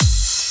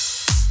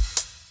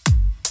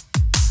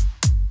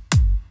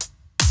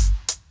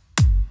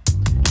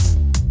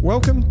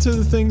Welcome to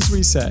The Things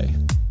We Say.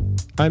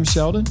 I'm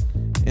Sheldon.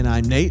 And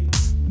I'm Nate.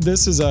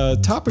 This is a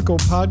topical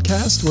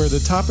podcast where the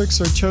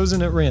topics are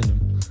chosen at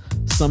random.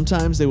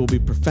 Sometimes they will be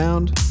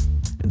profound,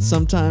 and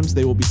sometimes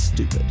they will be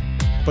stupid.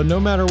 But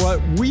no matter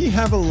what, we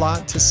have a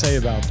lot to say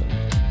about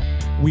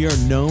them. We are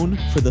known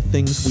for the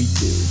things we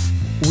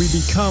do. We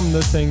become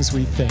the things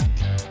we think.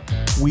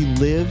 We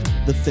live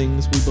the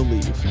things we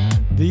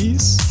believe.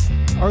 These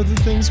are the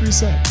things we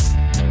say.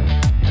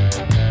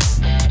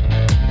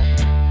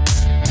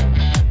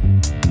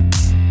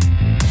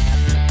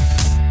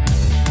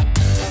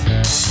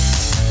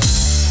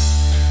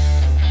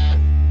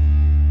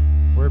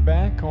 We're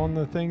back on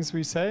The Things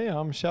We Say.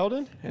 I'm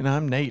Sheldon. And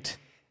I'm Nate.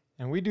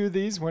 And we do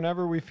these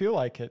whenever we feel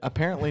like it.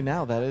 Apparently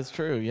now that is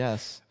true,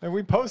 yes. And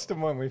we post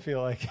them when we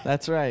feel like it.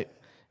 That's right.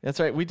 That's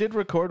right. We did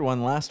record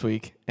one last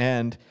week,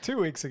 and 2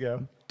 weeks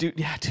ago. 2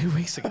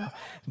 weeks ago.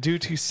 Due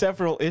to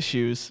several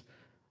issues,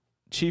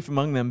 chief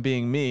among them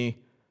being me,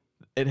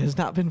 it has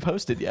not been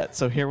posted yet.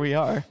 So here we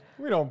are.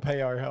 We don't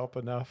pay our help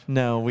enough.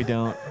 No, we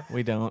don't.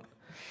 We don't.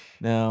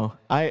 No.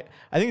 I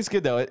think it's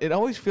good, though. It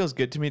always feels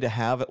good to me to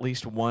have at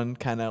least one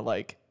kind of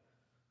like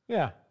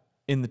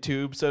in the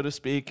tube, so to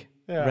speak,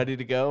 ready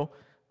to go.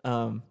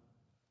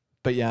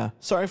 But yeah,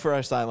 sorry for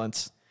our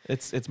silence.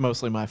 It's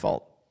mostly my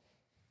fault.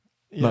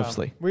 Yeah.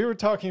 Mostly. We were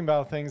talking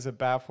about things that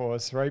baffle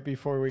us right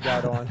before we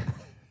got on.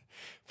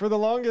 For the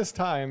longest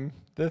time,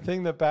 the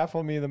thing that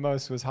baffled me the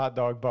most was hot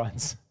dog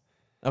buns.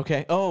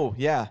 Okay. Oh,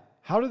 yeah.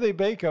 How do they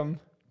bake them?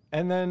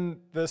 And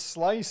then the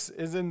slice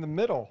is in the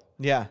middle.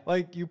 Yeah.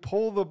 Like you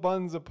pull the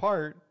buns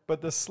apart,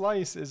 but the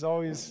slice is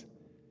always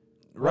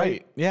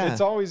right. Yeah.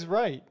 It's always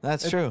right.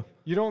 That's true.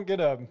 You don't get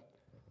a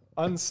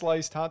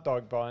unsliced hot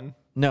dog bun.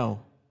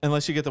 No.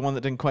 Unless you get the one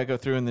that didn't quite go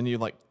through and then you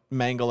like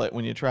mangle it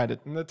when you try to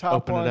and the top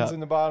open it ones up.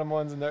 and the bottom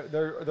ones, and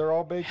they're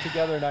all baked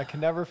together, and I can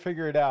never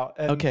figure it out.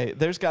 And okay,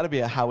 there's got to be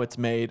a how it's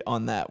made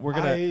on that. We're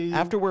gonna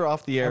after we're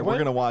off the air, we're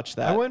gonna watch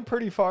that. I went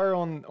pretty far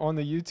on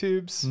the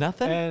YouTubes.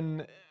 Nothing?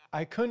 And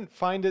I couldn't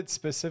find it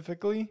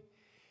specifically,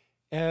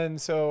 and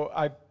so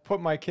I put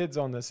my kids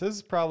on this. This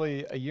is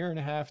probably a year and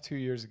a half, 2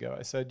 years ago.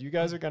 I said, you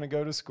guys are gonna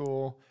go to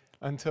school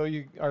until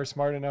you are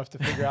smart enough to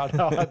figure out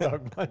how hot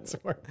dog buns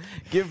work.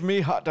 Give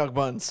me hot dog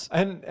buns.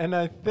 And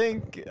I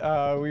think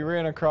we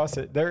ran across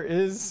it. There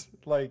is,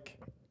 like,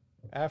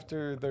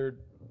 after they're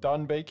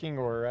done baking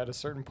or at a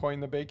certain point in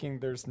the baking,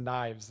 there's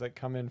knives that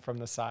come in from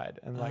the side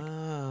and, like,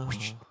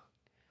 whoosh,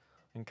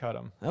 and cut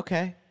them.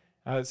 Okay.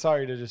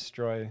 Sorry to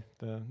destroy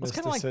the It's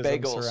kind of like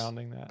mysticism bagels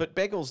surrounding that. But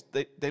bagels,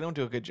 they don't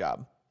do a good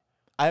job.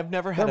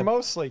 They're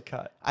mostly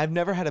cut. I've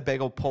never had a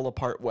bagel pull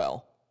apart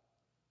well.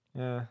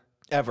 Yeah.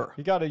 Ever.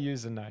 You got to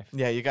use a knife.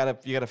 Yeah, you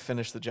gotta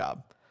finish the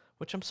job.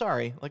 Which I'm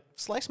sorry, like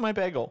slice my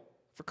bagel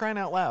for crying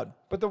out loud.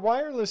 But the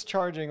wireless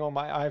charging on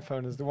my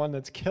iPhone is the one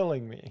that's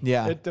killing me.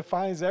 Yeah. It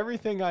defies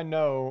everything I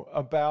know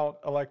about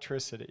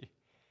electricity.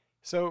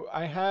 So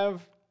I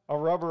have a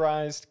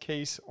rubberized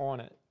case on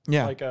it.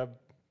 Yeah. Like a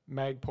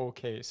Magpul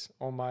case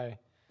on my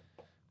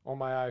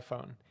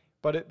iPhone.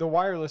 But the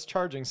wireless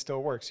charging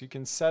still works. You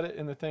can set it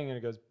in the thing and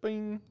it goes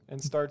bing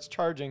and starts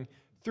charging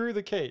through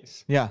the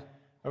case. Yeah.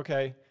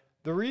 Okay.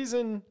 The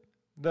reason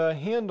the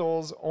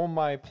handles on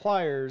my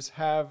pliers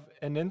have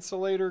an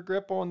insulator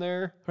grip on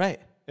there.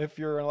 Right. If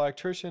you're an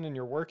electrician and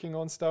you're working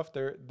on stuff,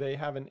 they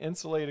have an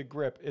insulated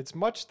grip. It's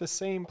much the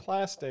same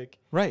plastic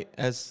right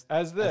as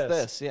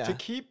this, yeah. to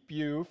keep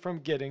you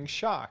from getting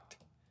shocked.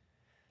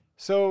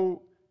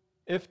 So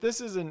if this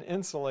is an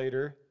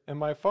insulator and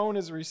my phone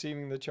is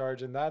receiving the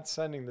charge and that's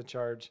sending the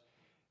charge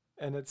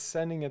and it's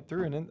sending it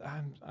through, and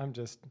I'm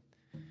just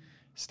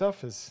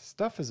stuff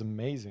is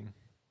amazing.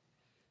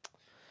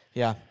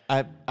 Yeah,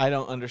 I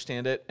don't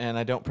understand it, and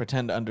I don't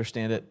pretend to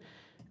understand it,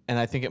 and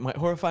I think it might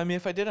horrify me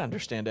if I did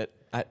understand it.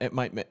 It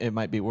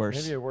might be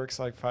worse. Maybe it works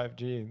like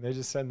 5G. They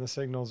just send the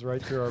signals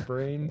right through our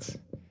brains.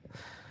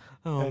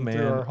 Oh and man!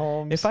 through our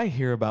homes. If I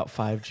hear about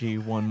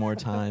 5G one more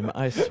time,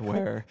 I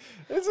swear.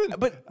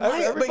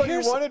 Everybody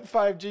wanted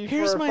 5G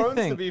for our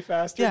phones to be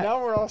faster. Yeah,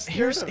 now we're all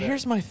scared of it.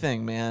 Here's my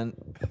thing, man.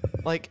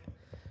 Like,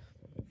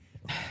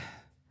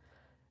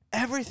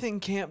 everything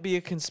can't be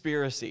a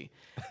conspiracy.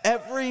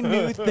 Every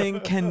new thing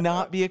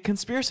cannot be a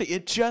conspiracy.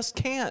 It just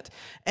can't.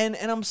 And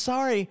I'm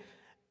sorry,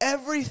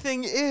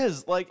 everything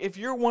is. Like, if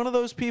you're one of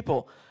those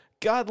people,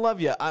 God love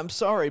you, I'm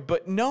sorry,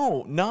 but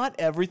no, not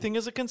everything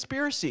is a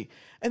conspiracy.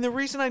 And the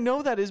reason I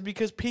know that is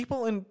because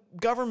people in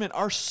government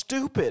are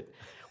stupid.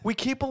 We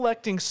keep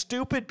electing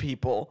stupid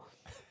people,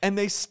 and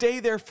they stay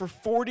there for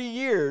 40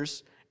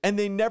 years, and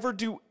they never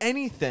do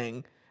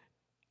anything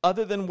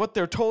other than what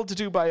they're told to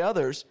do by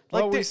others.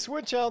 Well, we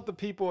switch out the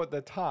people at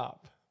the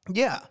top.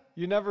 Yeah.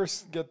 You never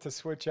get to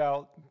switch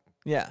out.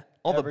 Yeah.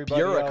 All the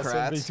bureaucrats.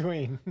 Else in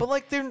between. But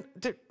like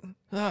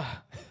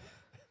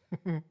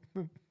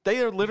they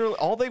are literally,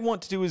 all they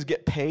want to do is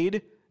get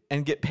paid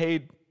and get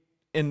paid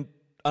in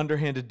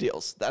underhanded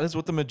deals. That is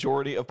what the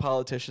majority of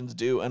politicians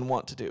do and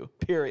want to do,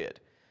 period.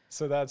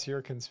 So that's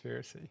your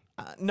conspiracy.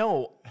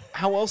 No.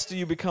 How else do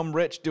you become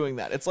rich doing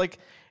that? It's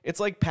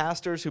like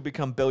pastors who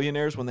become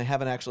billionaires when they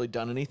haven't actually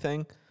done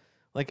anything.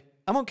 Like,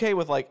 I'm okay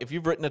with, like, if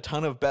you've written a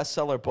ton of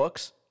bestseller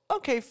books,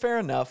 okay, fair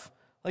enough.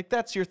 Like,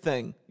 that's your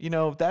thing. You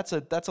know, that's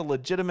a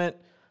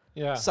legitimate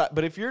Yeah.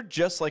 but if you're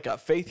just like a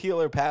faith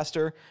healer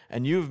pastor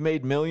and you've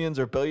made millions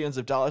or billions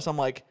of dollars, I'm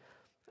like,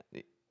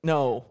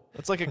 no.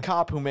 It's like a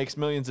cop who makes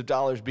millions of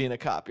dollars being a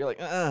cop. You're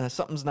like,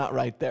 something's not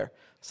right there.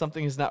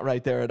 Something is not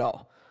right there at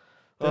all.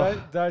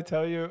 Did I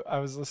tell you I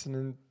was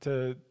listening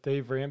to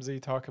Dave Ramsey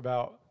talk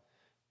about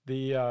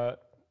the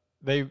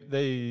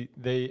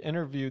they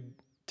interviewed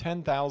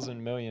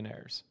 10,000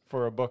 millionaires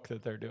for a book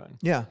that they're doing.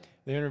 Yeah.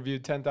 They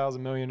interviewed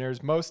 10,000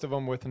 millionaires, most of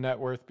them with a net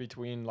worth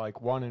between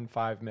like 1 and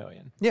 5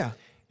 million. Yeah.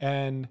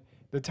 And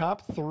the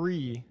top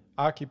 3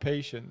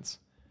 occupations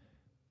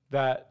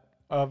that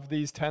of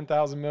these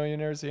 10,000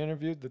 millionaires they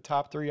interviewed, the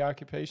top 3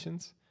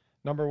 occupations,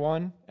 number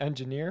 1,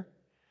 engineer,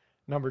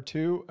 number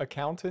 2,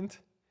 accountant,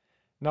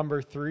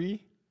 number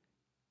 3,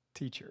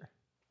 teacher.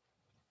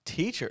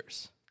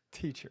 Teachers.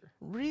 Teacher.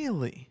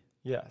 Really?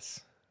 Yes.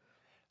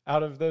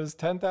 Out of those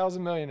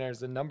 10,000 millionaires,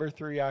 the number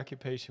 3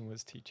 occupation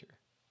was teacher.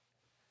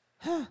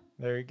 Huh.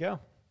 There you go.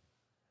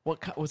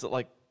 What was it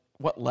like?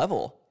 What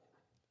level?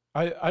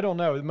 I don't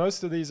know.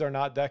 Most of these are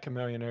not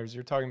decamillionaires.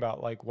 You're talking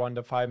about like 1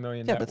 to 5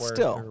 million net worth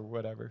or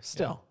whatever.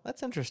 Still,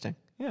 that's interesting.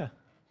 Yeah.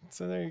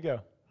 So there you go.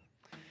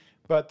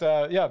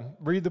 But yeah,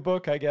 read the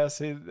book, I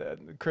guess.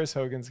 Chris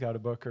Hogan's got a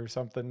book or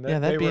something. Yeah,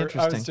 that'd be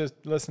interesting. I was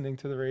just listening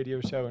to the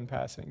radio show in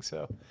passing,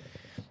 so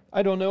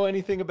I don't know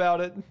anything about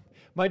it.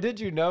 My did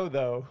you know,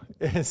 though,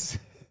 is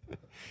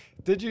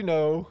did you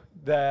know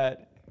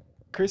that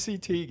Chrissy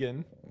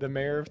Teigen, the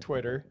mayor of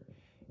Twitter,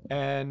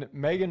 and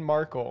Meghan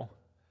Markle,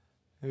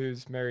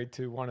 who's married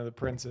to one of the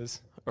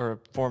princes.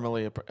 Or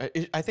formerly,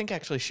 I think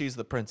actually she's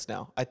the prince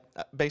now.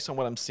 Based on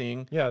what I'm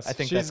seeing, yes, I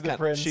think she's the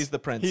prince. She's the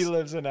prince. He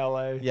lives in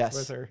L.A. Yes.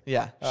 with her.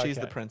 Yeah, she's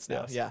Okay. the prince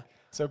now. Yes. Yeah.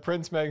 So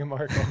Prince Meghan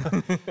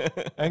Markle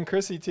and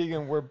Chrissy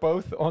Teigen were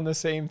both on the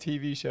same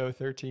TV show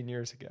 13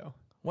 years ago.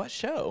 What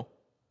show?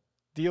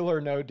 Deal or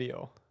No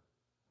Deal.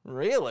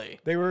 Really?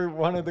 They were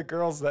one of the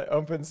girls that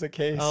opens the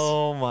case.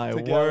 Oh my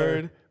together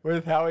word!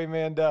 With Howie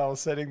Mandel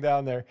sitting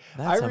down there.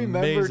 That's I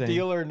remember amazing.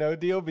 Deal or No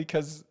Deal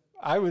because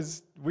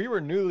we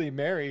were newly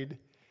married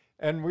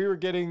and we were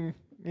getting,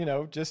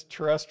 just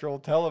terrestrial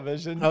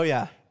television. Oh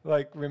yeah.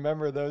 Like,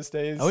 remember those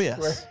days? Oh, yes.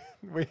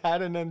 Where we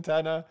had an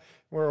antenna,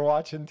 we were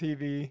watching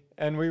TV,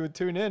 and we would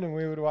tune in and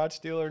we would watch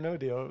Deal or No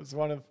Deal. It was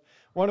one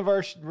of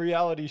our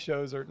reality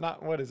shows, or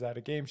not, what is that,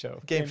 a game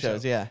show? Game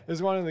shows, yeah. It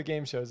was one of the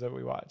game shows that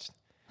we watched.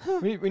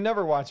 We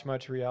never watched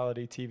much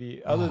reality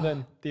TV other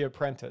than The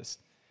Apprentice.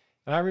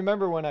 And I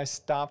remember when I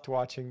stopped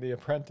watching The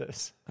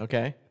Apprentice.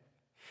 Okay.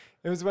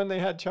 It was when they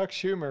had Chuck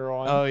Schumer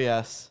on. Oh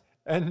yes.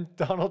 And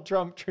Donald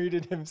Trump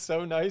treated him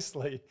so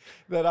nicely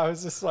that I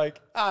was just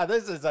like,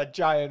 this is a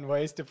giant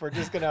waste if we're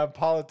just going to have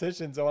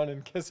politicians on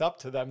and kiss up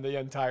to them the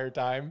entire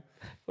time.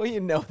 Well,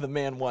 the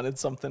man wanted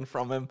something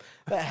from him.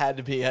 That had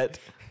to be it.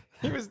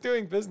 He was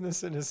doing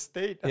business in his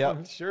state. Yep.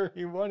 I'm sure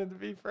he wanted to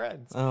be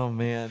friends. Oh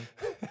man.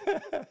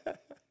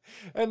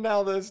 And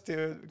now those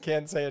two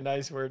can't say a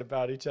nice word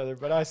about each other,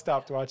 but I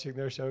stopped watching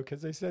their show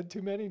because they said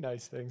too many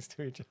nice things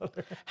to each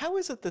other. How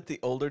is it that the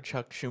older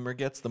Chuck Schumer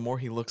gets, the more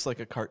he looks like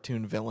a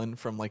cartoon villain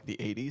from like the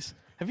 80s?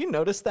 Have you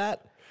noticed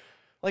that?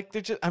 Like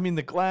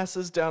the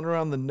glasses down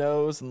around the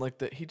nose and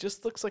like he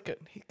just looks like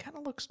he kind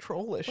of looks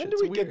trollish. When do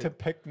we get to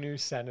pick new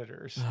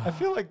senators? I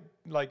feel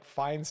like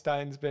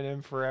Feinstein's been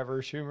in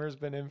forever. Schumer's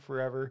been in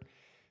forever.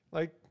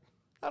 Like,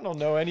 I don't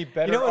know any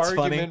better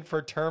argument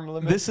for term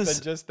limits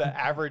than just the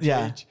average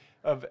age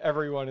of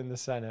everyone in the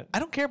Senate. I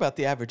don't care about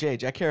the average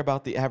age. I care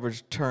about the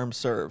average time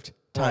served.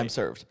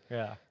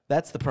 Yeah.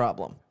 That's the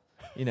problem.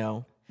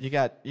 You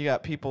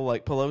got people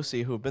like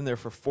Pelosi who have been there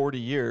for 40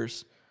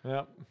 years.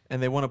 Yep.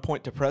 And they want to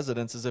point to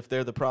presidents as if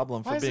they're the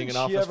problem for being in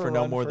Why hasn't she office ever for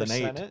no run more for than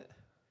 8. Senate?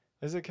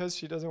 Is it because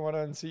she doesn't want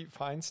to unseat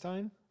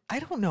Feinstein? I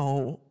don't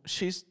know.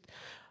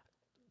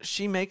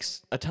 She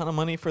makes a ton of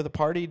money for the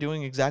party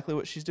doing exactly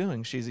what she's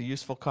doing. She's a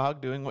useful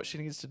cog doing what she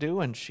needs to do,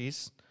 and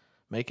she's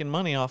making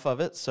money off of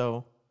it.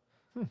 So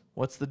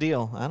what's the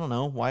deal? I don't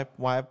know.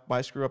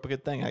 Why screw up a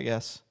good thing, I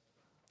guess.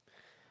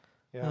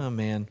 Yeah. Oh,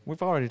 man.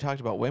 We've already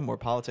talked about way more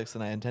politics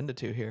than I intended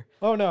to here.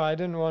 Oh, no, I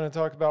didn't want to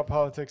talk about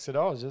politics at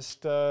all.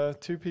 Just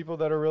 2 people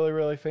that are really,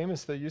 really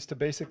famous that used to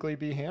basically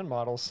be hand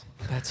models.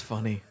 That's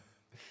funny.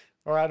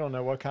 Or I don't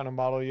know what kind of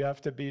model you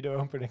have to be to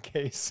open a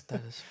case.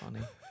 That is funny.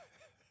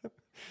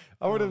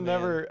 I would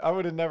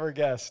have never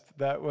guessed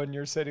that when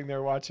you're sitting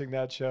there watching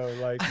that show,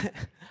 like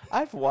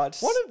I've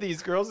watched one of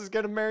these girls is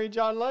going to marry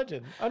John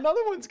Legend.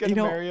 Another one's going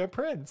to marry a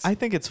prince. I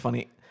think it's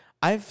funny.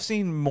 I've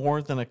seen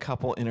more than a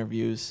couple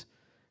interviews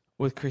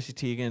with Chrissy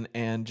Teigen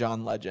and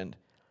John Legend.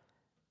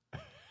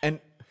 And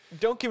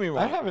don't get me wrong.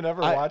 I haven't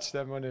ever watched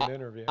them in an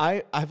interview.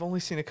 I've only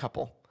seen a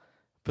couple.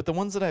 But the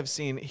ones that I've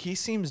seen, he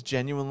seems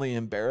genuinely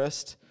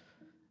embarrassed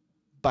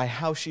by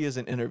how she is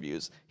in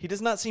interviews. He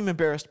does not seem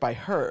embarrassed by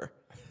her.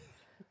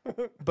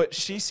 But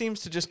she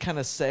seems to just kind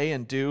of say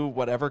and do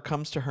whatever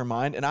comes to her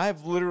mind. And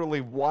I've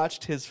literally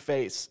watched his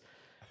face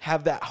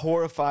have that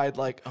horrified,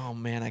 like, oh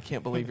man, I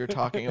can't believe you're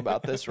talking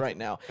about this right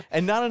now.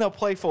 And not in a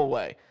playful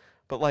way,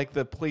 but like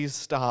the please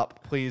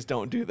stop, please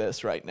don't do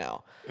this right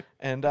now.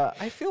 And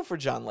I feel for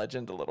John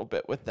Legend a little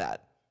bit with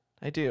that.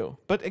 I do.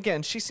 But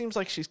again, she seems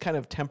like she's kind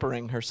of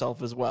tempering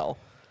herself as well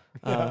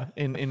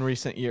in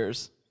recent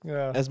years.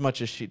 Yeah. As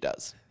much as she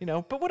does,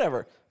 but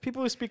whatever.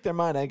 People who speak their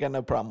mind, I ain't got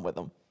no problem with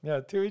them.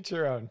 Yeah, to each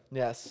your own.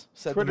 Yes.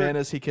 Said Twitter- the man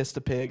as he kissed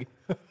a pig.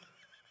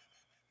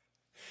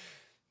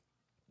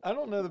 I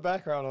don't know the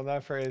background on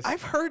that phrase.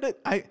 I've heard it.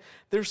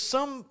 There's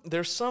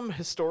some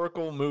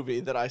historical movie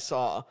that I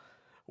saw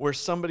where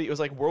somebody, it was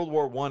like World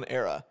War I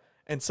era,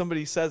 and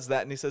somebody says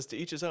that, and he says, to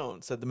each his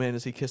own, said the man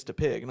as he kissed a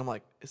pig. And I'm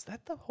like, is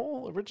that the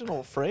whole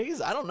original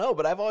phrase? I don't know,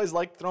 but I've always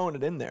liked throwing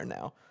it in there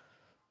now.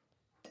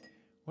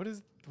 What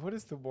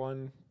is the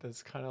one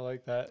that's kind of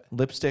like that?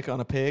 Lipstick on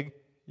a pig.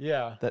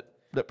 Yeah.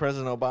 That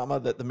President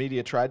Obama, that the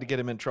media tried to get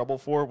him in trouble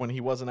for when he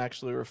wasn't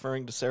actually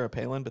referring to Sarah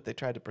Palin, but they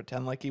tried to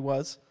pretend like he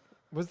was.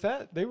 Was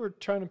that, they were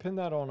trying to pin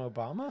that on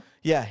Obama?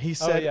 Yeah, he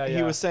said,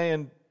 he was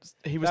saying,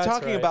 he was That's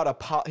talking right.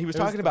 about he was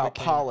talking the about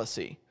McCain.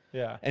 policy.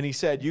 Yeah. And he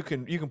said, you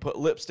can put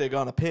lipstick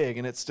on a pig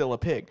and it's still a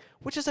pig,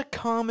 which is a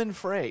common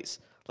phrase.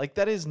 Like,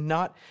 that is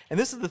not, and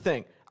this is the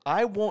thing,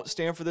 I won't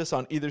stand for this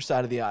on either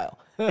side of the aisle.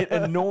 It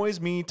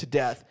annoys me to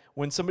death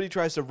when somebody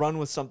tries to run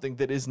with something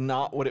that is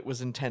not what it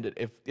was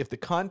intended. If the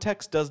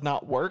context does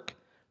not work,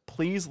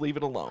 please leave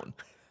it alone.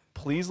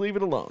 Please leave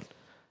it alone.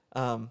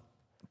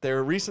 There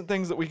are recent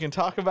things that we can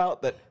talk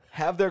about that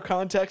have their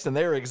context, and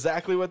they're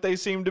exactly what they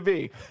seem to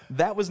be.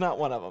 That was not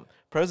one of them.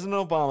 President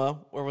Obama,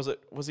 or was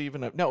it? Was he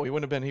even? No, he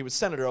wouldn't have been. He was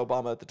Senator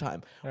Obama at the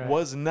time. Right.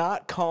 Was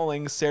not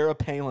calling Sarah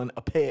Palin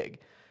a pig.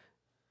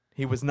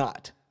 He was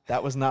not.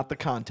 That was not the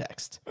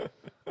context.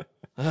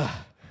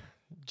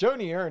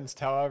 Joni Ernst,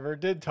 however,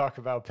 did talk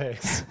about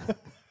pigs.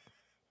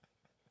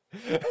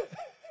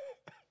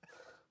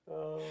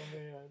 Oh,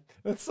 man.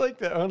 That's like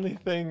the only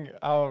thing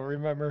I'll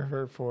remember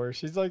her for.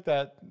 She's like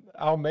that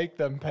I'll make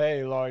them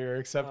pay lawyer,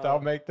 except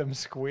I'll make them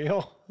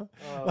squeal.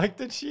 Like,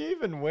 did she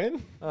even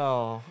win?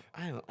 Oh,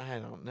 I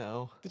don't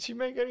know. Did she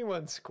make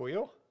anyone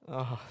squeal?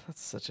 Oh,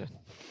 that's such a.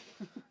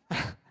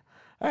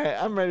 All right,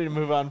 I'm ready to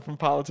move on from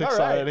politics All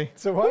right. already.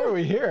 So why are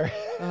we here?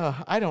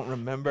 I don't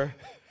remember.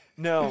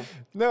 No,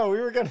 No,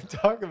 we were going to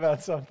talk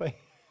about something.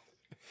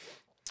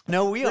 we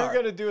We were are.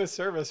 going to do a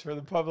service for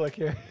the public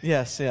here.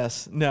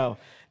 Yes. No,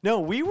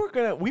 we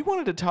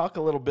wanted to talk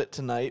a little bit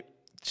tonight.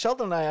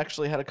 Sheldon and I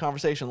actually had a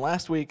conversation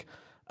last week.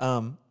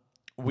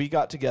 We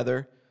got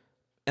together,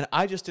 and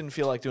I just didn't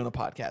feel like doing a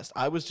podcast.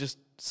 I was just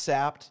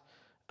sapped.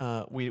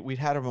 We'd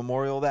had a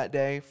memorial that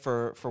day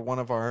for one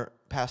of our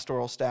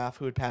pastoral staff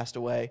who had passed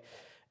away,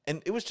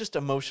 and it was just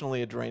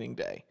emotionally a draining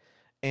day.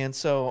 And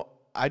so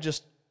I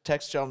just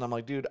texted Sheldon. I'm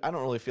like, dude, I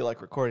don't really feel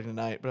like recording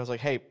tonight, but I was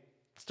like, hey,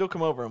 still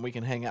come over and we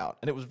can hang out.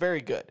 And it was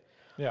very good.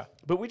 Yeah.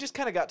 But we just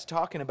kind of got to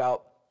talking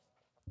about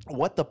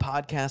what the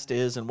podcast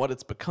is and what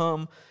it's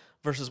become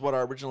versus what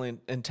our original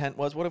intent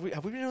was. Have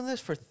we been doing this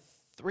for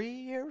 3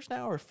 years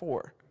now or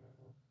 4?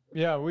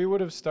 Yeah, we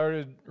would have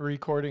started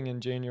recording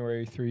in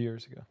January 3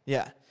 years ago.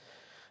 Yeah.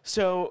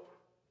 So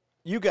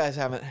you guys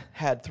haven't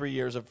had 3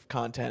 years of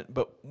content,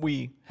 but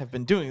we have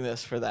been doing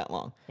this for that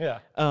long. Yeah.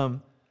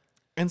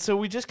 And so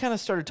we just kind of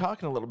started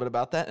talking a little bit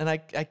about that. And I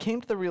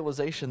came to the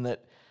realization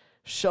that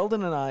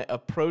Sheldon and I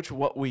approach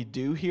what we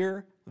do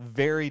here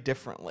very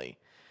differently.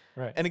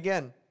 Right. And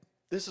again,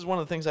 this is one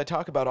of the things I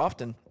talk about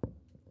often,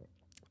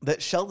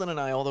 that Sheldon and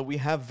I, although we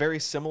have very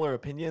similar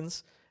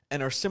opinions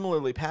and are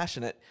similarly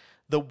passionate,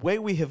 the way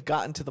we have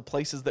gotten to the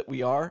places that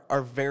we are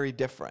very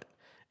different.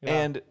 Yeah.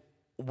 And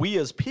we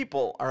as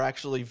people are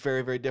actually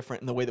very, very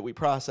different in the way that we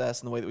process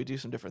and the way that we do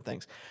some different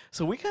things.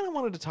 So we kind of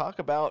wanted to talk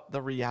about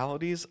the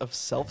realities of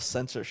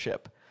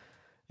self-censorship.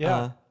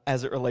 Yeah.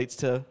 As it relates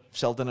to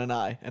Sheldon and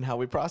I and how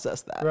we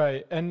process that.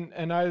 Right.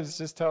 And I was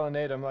just telling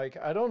Nate, I'm like,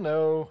 I don't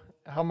know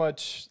how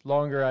much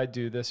longer I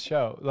do this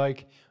show.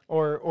 Like,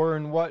 or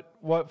in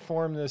what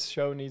form this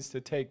show needs to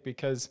take,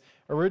 because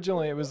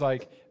originally it was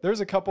like,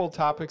 there's a couple of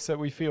topics that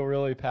we feel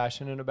really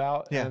passionate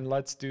about, Yeah. and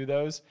let's do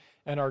those.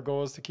 And our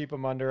goal is to keep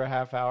them under a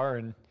half hour.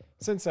 And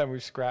since then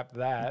we've scrapped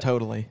that.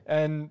 Totally.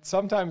 And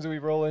sometimes we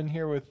roll in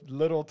here with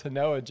little to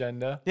no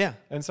agenda. Yeah.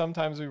 And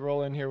sometimes we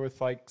roll in here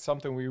with like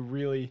something we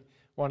really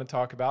want to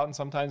talk about. And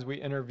sometimes we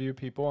interview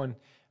people. And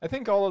I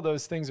think all of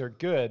those things are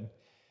good.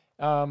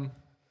 I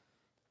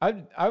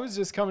was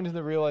just coming to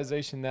the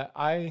realization that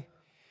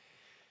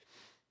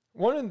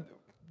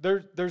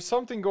there's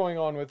something going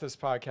on with this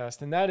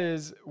podcast, and that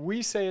is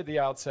we say at the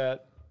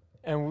outset,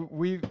 and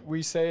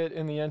we say it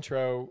in the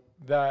intro,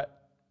 that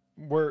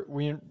we're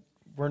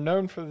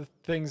known for the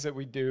things that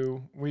we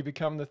do. We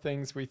become the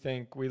things we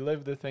think. We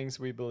live the things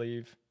we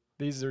believe.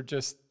 These are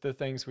just the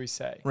things we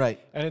say. Right.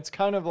 And it's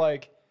kind of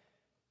like,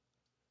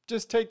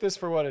 just take this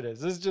for what it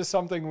is. This is just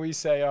something we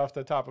say off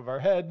the top of our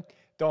head.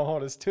 Don't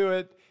hold us to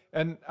it.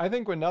 And I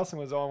think when Nelson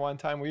was on one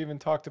time, we even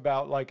talked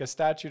about like a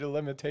statute of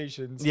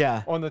limitations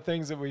on the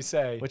things that we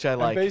say. Which I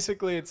like. And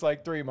basically, it's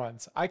like 3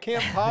 months. I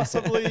can't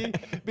possibly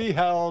be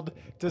held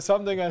to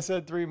something I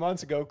said 3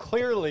 months ago.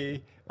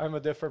 Clearly, I'm a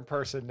different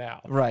person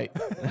now. Right.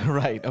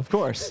 Right. Of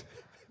course.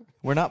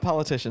 We're not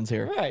politicians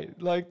here.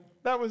 Right. Like,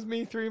 that was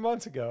me 3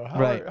 months ago.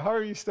 Right. How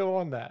are you still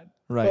on that?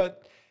 Right.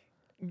 But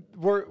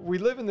we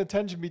live in the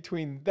tension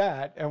between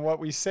that and what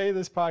we say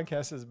this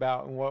podcast is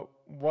about and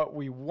what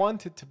we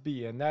want it to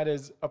be. And that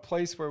is a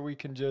place where we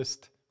can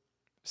just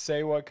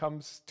say what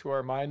comes to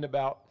our mind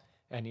about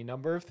any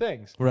number of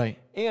things. Right.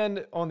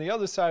 And on the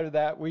other side of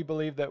that, we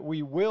believe that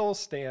we will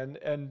stand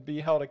and be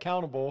held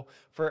accountable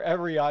for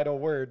every idle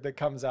word that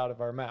comes out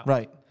of our mouth.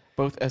 Right.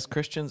 Both as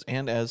Christians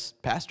and as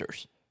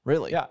pastors,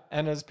 really. Yeah.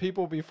 And as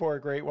people before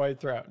a great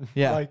white throne.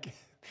 Yeah. Like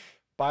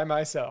by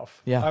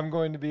myself. Yeah. I'm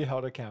going to be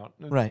held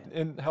Right.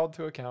 and held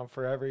to account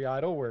for every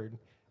idle word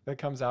that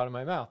comes out of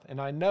my mouth.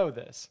 And I know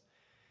this.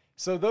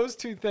 So those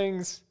two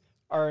things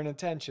are in a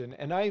tension.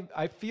 And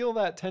I feel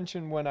that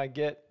tension when I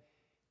get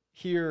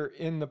here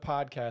in the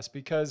podcast,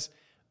 because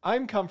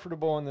I'm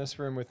comfortable in this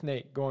room with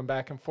Nate going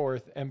back and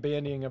forth and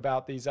bandying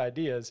about these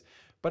ideas,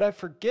 but I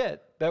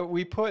forget that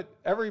we put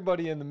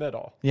everybody in the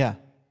middle. Yeah.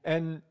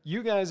 And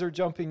you guys are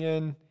jumping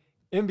in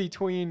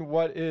between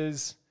what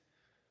is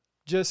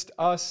just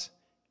us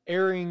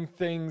airing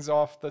things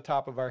off the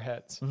top of our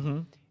heads. Mm-hmm.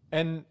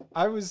 And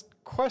I was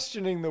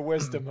questioning the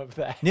wisdom of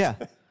that. Yeah.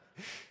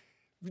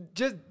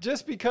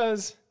 Just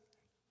because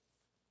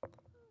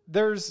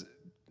there's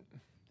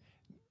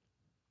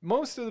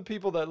most of the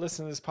people that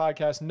listen to this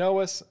podcast know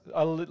us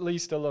at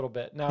least a little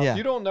bit. Now, Yeah. if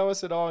you don't know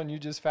us at all and you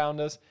just found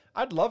us,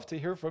 I'd love to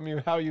hear from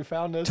you how you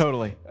found us.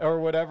 Totally.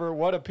 Or whatever.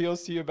 What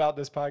appeals to you about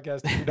this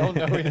podcast if you don't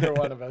know either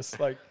one of us?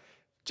 Like,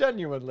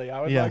 genuinely, I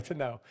would Yeah. like to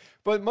know.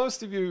 But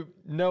most of you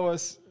know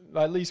us,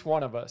 at least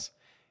one of us.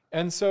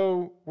 And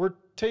so we're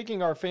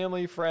taking our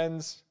family,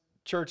 friends,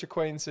 church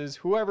acquaintances,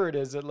 whoever it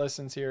is that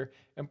listens here,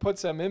 and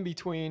puts them in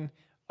between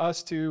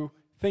us two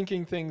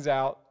thinking things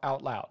out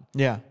loud.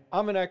 Yeah.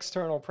 I'm an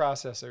external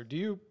processor. Do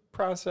you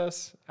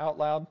process out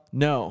loud?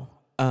 No.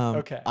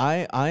 Okay.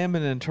 I am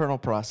an internal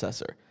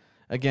processor.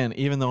 Again,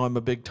 even though I'm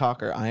a big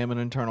talker, I am an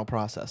internal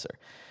processor.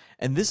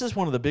 And this is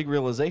one of the big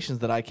realizations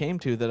that I came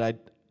to, that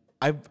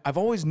I've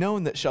always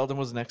known that Sheldon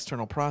was an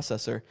external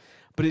processor,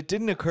 but it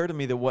didn't occur to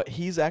me that what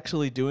he's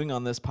actually doing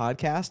on this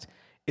podcast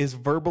is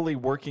verbally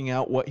working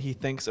out what he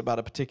thinks about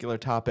a particular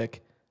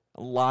topic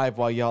live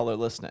while y'all are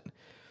listening.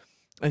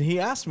 And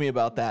he asked me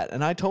about that,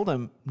 and I told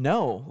him,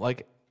 no,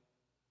 like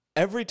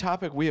every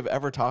topic we have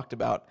ever talked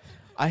about,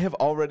 I have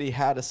already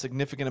had a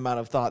significant amount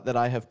of thought that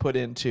I have put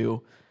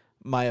into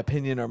my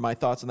opinion or my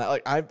thoughts on that.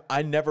 Like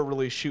I never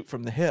really shoot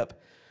from the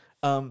hip.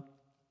 And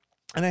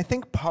I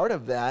think part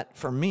of that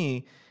for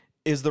me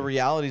is the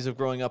realities of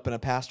growing up in a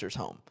pastor's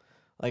home.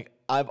 Like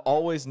I've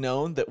always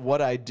known that what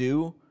I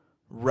do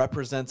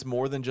represents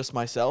more than just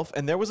myself.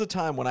 And there was a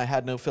time when I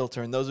had no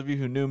filter. And those of you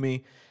who knew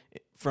me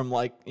from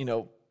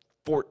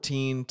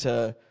 14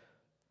 to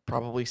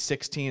probably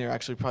 16, or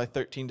actually probably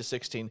 13 to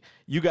 16,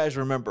 you guys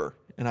remember,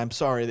 and I'm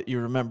sorry that you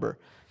remember,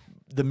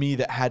 the me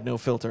that had no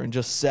filter and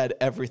just said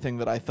everything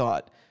that I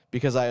thought,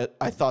 because I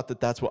thought that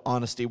that's what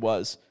honesty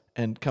was.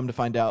 And come to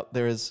find out,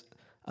 there is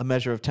a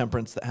measure of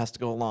temperance that has to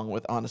go along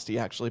with honesty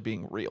actually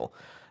being real.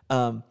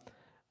 And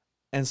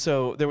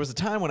so there was a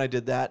time when I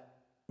did that,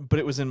 but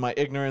it was in my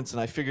ignorance,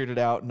 and I figured it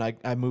out, and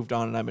I moved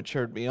on, and I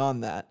matured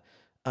beyond that.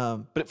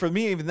 But for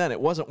me, even then,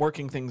 it wasn't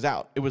working things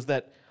out. It was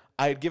that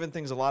I had given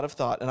things a lot of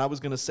thought, and I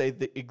was going to say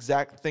the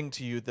exact thing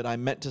to you that I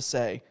meant to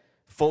say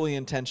fully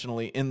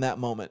intentionally in that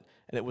moment,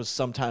 and it was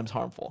sometimes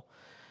harmful.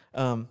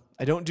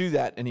 I don't do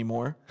that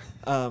anymore.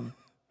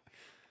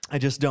 I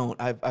just don't.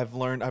 I've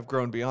learned. I've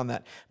grown beyond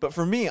that. But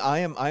for me,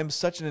 I'm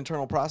such an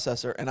internal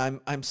processor,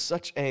 and I'm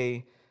such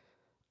a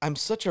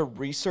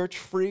research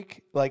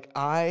freak. Like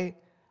I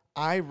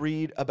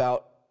read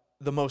about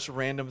the most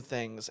random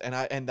things, and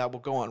I will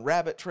go on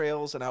rabbit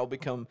trails, and I will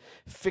become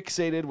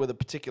fixated with a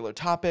particular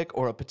topic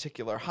or a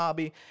particular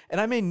hobby,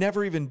 and I may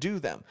never even do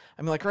them.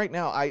 I mean, like right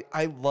now,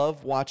 I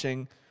love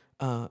watching.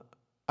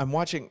 I'm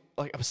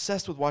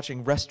obsessed with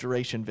watching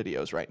restoration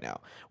videos right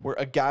now, where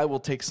a guy will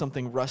take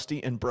something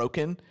rusty and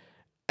broken,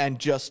 and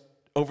just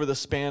over the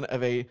span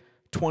of a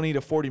 20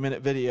 to 40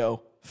 minute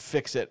video,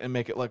 fix it and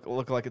make it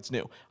look like it's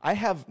new. I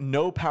have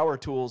no power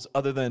tools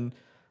other than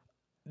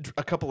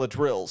a couple of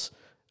drills.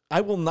 I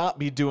will not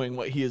be doing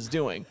what he is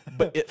doing,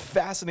 but it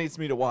fascinates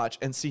me to watch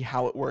and see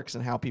how it works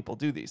and how people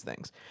do these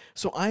things.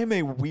 So I am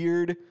a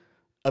weird,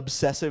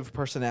 obsessive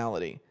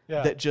personality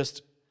that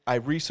just, I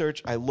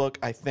research, I look,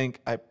 I think,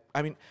 I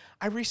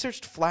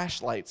researched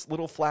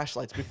little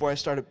flashlights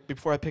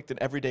before I picked an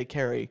everyday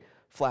carry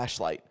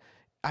flashlight.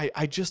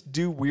 I just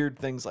do weird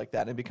things like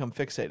that and become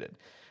fixated.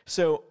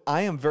 So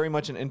I am very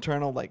much an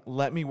internal, like,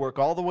 let me work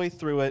all the way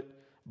through it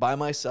by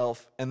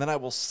myself, and then I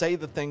will say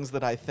the things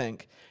that I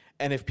think.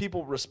 And if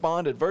people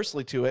respond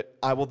adversely to it,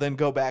 I will then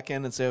go back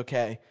in and say,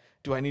 okay,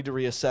 do I need to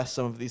reassess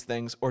some of these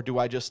things, or do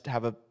I just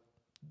have a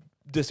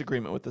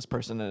disagreement with this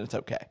person and it's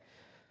okay?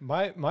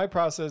 My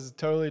process is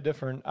totally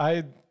different.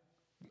 I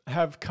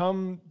have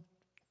come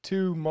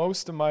to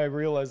most of my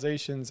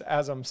realizations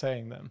as I'm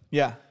saying them.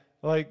 Yeah.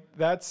 Like,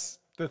 that's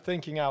the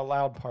thinking out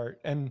loud part,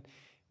 and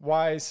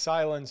why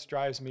silence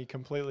drives me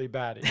completely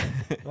batty.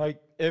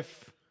 Like,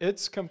 if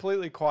it's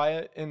completely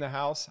quiet in the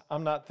house,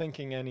 I'm not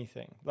thinking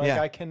anything. Like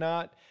Yeah. I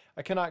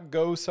cannot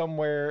go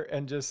somewhere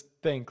and just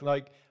think.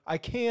 Like I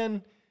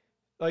can,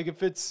 like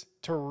if it's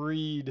to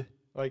read,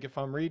 like if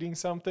I'm reading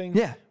something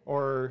Yeah.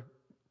 or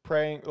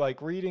praying,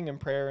 like reading and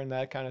prayer and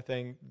that kind of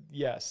thing,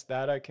 yes,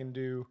 that I can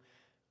do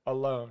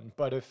alone.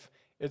 But if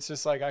it's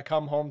just like I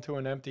come home to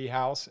an empty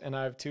house and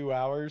I have 2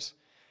 hours,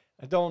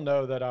 I don't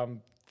know that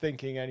I'm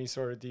thinking any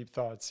sort of deep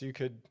thoughts. You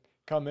could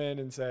come in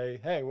and say,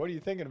 "Hey, what are you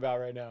thinking about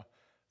right now?"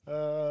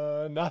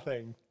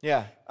 Nothing.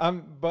 Yeah.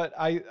 But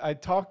I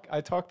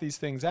talk these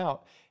things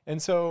out.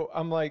 And so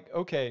I'm like,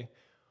 okay,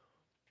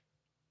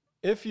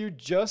 if you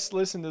just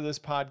listen to this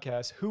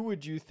podcast, who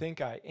would you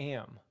think I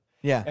am?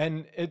 Yeah.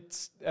 And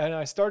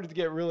I started to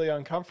get really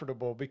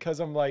uncomfortable because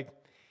I'm like,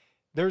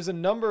 there's a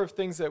number of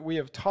things that we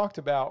have talked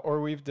about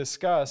or we've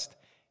discussed,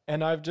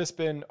 and I've just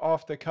been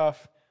off the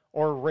cuff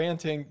or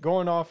ranting,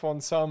 going off on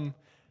some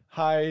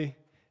high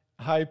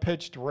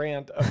pitched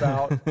rant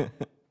about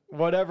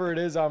whatever it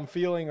is I'm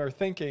feeling or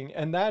thinking.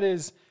 And that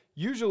is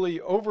usually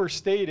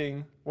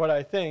overstating what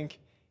I think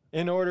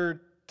in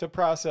order to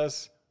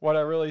process what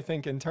I really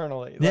think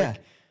internally. Yeah.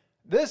 Like,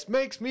 this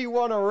makes me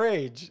want to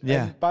rage.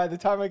 Yeah. And by the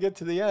time I get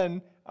to the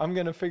end, I'm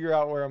going to figure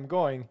out where I'm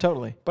going.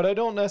 Totally. But I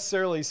don't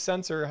necessarily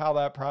censor how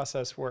that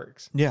process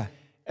works. Yeah.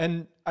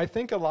 And I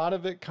think a lot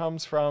of it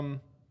comes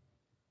from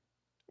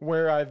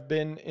where I've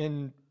been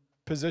in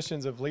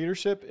positions of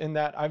leadership, in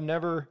that I've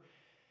never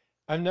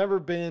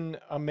been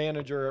a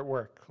manager at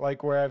work,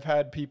 like where I've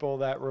had people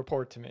that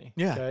report to me.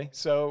 Yeah. Okay.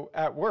 So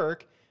at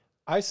work,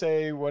 I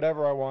say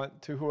whatever I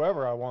want to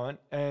whoever I want.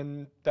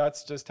 And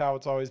that's just how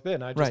it's always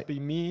been. I just Right. be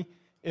me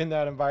in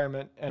that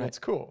environment, and Right. it's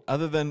cool.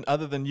 Other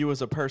than you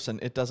as a person,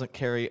 it doesn't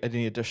carry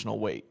any additional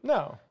weight.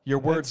 No. Your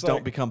words It's don't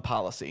like- become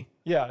policy.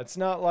 Yeah, it's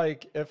not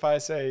like if I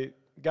say,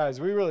 guys,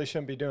 we really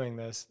shouldn't be doing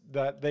this,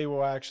 that they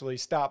will actually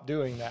stop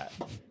doing that,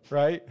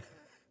 right?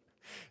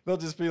 They'll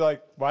just be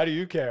like, why do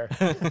you care?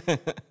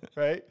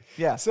 Right?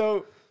 Yeah.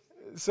 So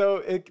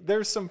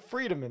there's some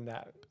freedom in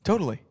that.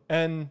 Totally.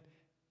 And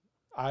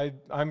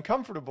I'm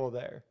comfortable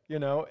there, you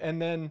know? And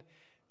then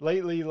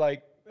lately,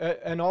 like,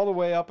 and all the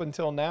way up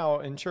until now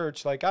in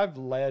church, like I've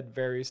led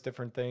various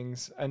different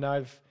things, and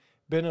I've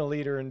been a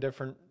leader in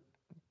different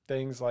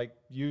things like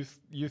youth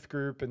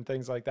group and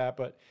things like that.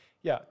 But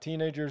yeah,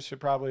 teenagers should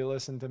probably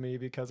listen to me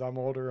because I'm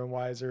older and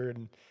wiser,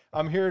 and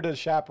I'm here to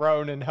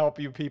chaperone and help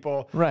you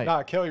people Right.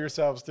 not kill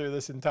yourselves through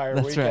this entire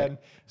That's right. weekend.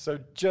 So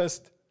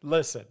just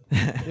listen,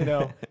 you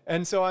know?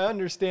 And so I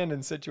understand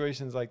in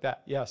situations like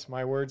that, yes,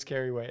 my words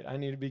carry weight. I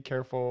need to be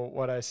careful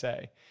what I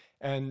say.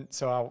 And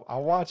so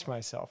I'll watch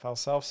myself. I'll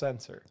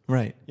self-censor,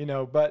 Right. you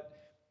know,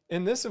 but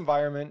in this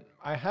environment,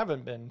 I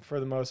haven't been for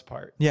the most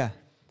part. Yeah.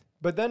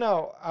 But then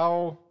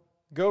I'll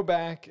go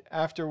back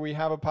after we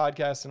have a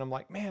podcast and I'm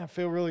like, man, I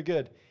feel really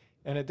good.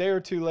 And a day or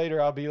two later,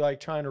 I'll be like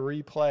trying to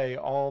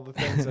replay all the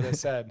things that I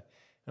said.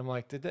 I'm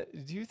like, do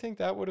you think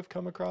that would have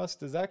come across?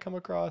 Does that come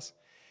across?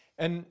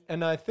 And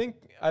I think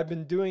I've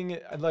been doing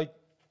it like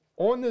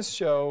on this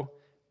show.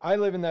 I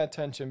live in that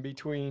tension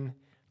between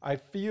I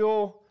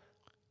feel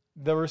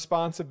the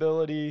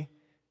responsibility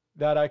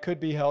that I could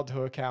be held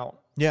to account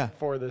Yeah.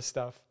 for this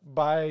stuff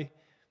by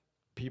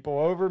people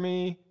over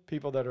me,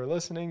 people that are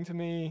listening to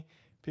me,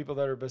 people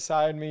that are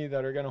beside me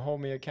that are going to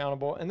hold me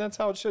accountable. And that's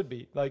how it should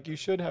be. Like you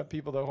should have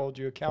people that hold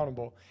you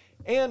accountable.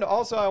 And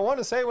also I want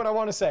to say what I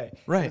want to say.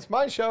 Right. It's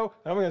my show.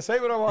 And I'm going to say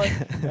what I want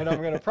and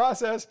I'm going to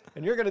process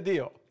and you're going to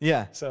deal.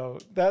 Yeah. So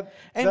And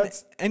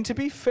that's and to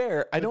be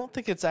fair, I don't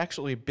think it's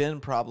actually been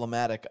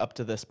problematic up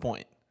to this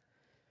point.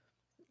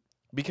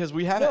 Because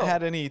we haven't No.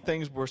 had any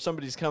things where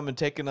somebody's come and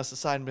taken us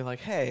aside and been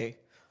like, "Hey,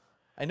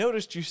 I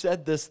noticed you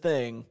said this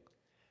thing,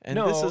 and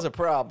this No. is a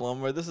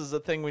problem, or this is a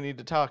thing we need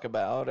to talk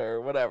about,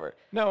 or whatever."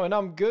 No, and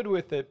I'm good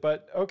with it.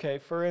 But okay,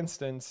 for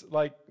instance,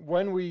 like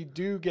when we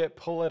do get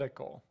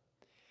political,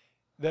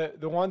 the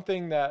one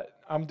thing that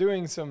I'm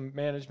doing some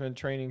management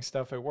training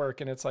stuff at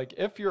work, and it's like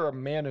if you're a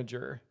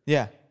manager,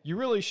 Yeah. you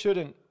really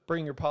shouldn't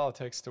bring your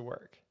politics to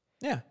work.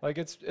 Yeah. Like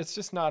it's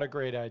just not a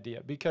great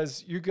idea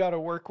because you got to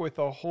work with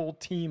a whole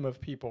team of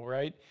people,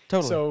 right?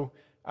 Totally. So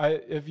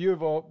if you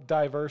have a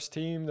diverse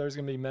team, there's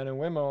going to be men and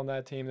women on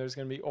that team. There's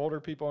going to be older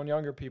people and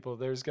younger people.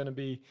 There's going to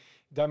be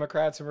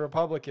Democrats and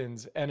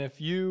Republicans. And if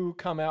you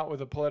come out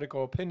with a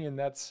political opinion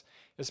that's,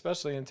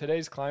 especially in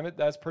today's climate,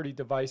 that's pretty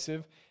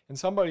divisive. And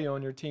somebody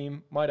on your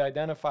team might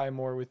identify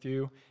more with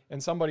you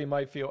and somebody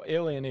might feel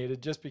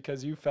alienated just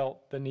because you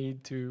felt the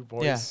need to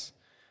voice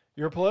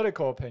your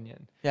political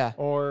opinion. Yeah.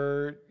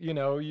 Or, you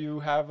know,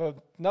 you have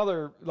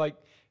another, like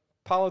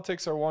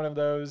politics are one of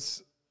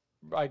those,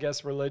 I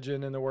guess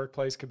religion in the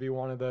workplace could be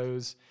one of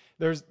those.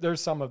 There's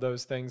some of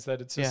those things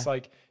that it's just Yeah.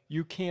 like,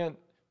 you can't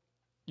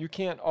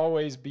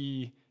always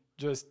be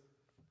just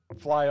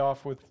fly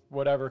off with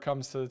whatever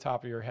comes to the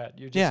top of your head.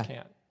 You just Yeah.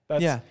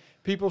 can't. Yeah.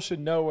 People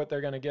should know what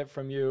they're going to get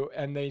from you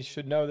and they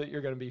should know that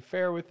you're going to be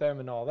fair with them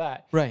and all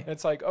that. Right. And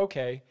it's like,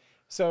 okay,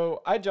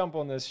 so I jump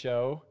on this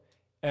show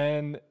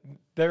and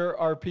there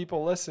are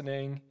people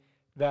listening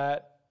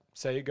that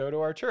say go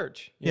to our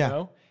church, you Yeah.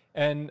 know?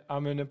 and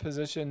I'm in a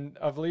position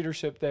of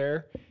leadership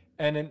there,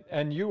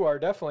 and you are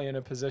definitely in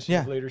a position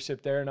of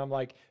leadership there, and I'm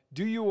like,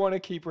 do you want to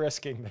keep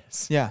risking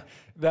this? Yeah.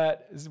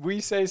 That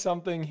we say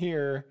something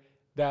here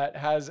that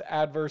has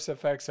adverse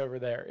effects over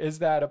there. Is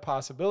that a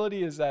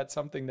possibility? Is that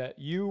something that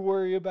you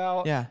worry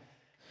about? Yeah.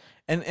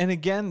 And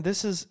again,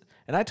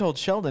 and I told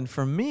Sheldon,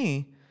 for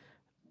me,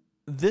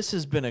 this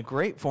has been a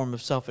great form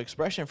of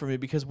self-expression for me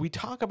because we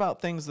talk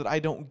about things that I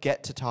don't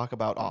get to talk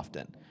about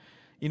often.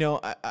 You know,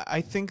 I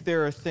think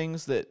there are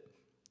things that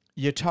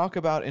you talk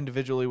about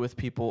individually with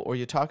people or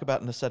you talk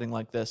about in a setting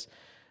like this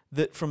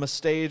that from a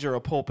stage or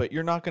a pulpit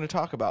you're not going to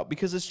talk about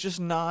because it's just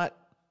not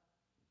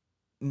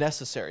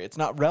necessary. It's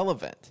not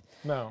relevant.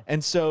 No.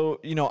 And so,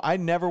 you know, I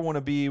never want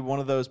to be one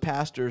of those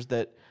pastors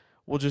that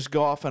will just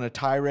go off on a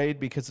tirade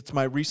because it's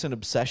my recent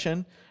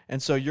obsession.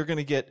 And so you're going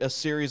to get a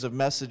series of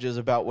messages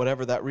about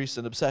whatever that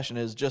recent obsession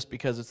is just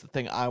because it's the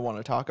thing I want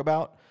to talk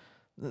about.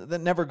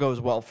 That never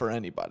goes well for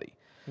anybody.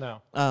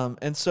 No.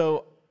 And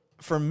so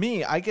for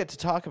me, I get to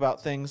talk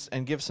about things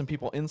and give some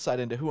people insight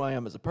into who I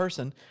am as a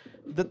person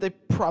that they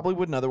probably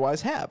wouldn't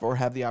otherwise have or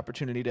have the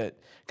opportunity to.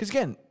 Because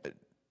again,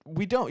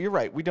 you're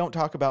right, we don't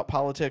talk about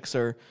politics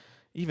or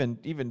even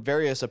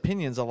various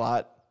opinions a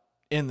lot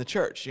in the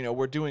church. You know,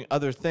 we're doing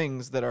other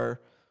things that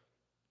are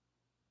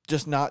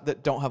just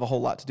that don't have a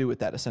whole lot to do with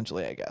that,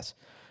 essentially, I guess.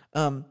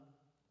 But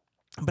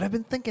I've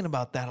been thinking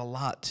about that a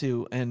lot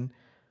too, and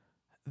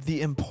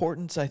the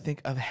importance, I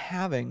think, of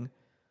having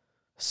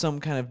some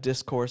kind of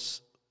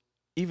discourse,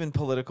 even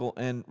political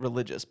and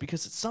religious,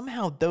 because it's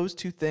somehow those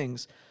two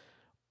things,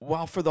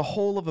 while for the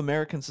whole of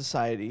American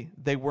society,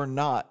 they were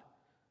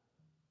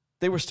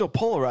still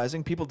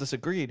polarizing, people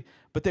disagreed,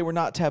 but they were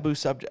not taboo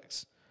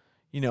subjects.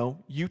 You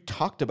know, you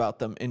talked about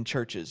them in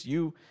churches.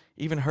 You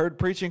even heard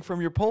preaching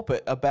from your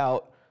pulpit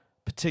about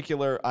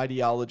particular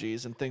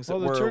ideologies and things that were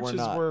or were not. Well, the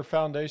churches were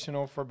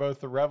foundational for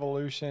both the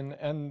Revolution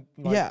and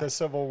the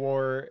Civil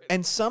War.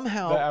 And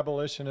somehow the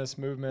abolitionist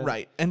movement.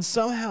 Right. And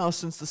somehow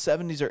since the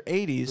 70s or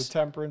 80s. The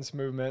temperance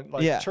movement.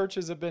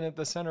 Churches have been at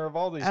the center of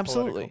all these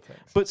absolutely. political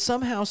things. But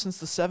somehow since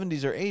the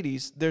 70s or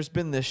 80s, there's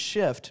been this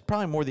shift,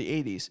 probably more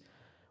the 80s,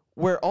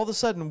 where all of a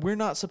sudden we're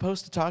not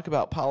supposed to talk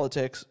about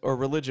politics or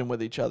religion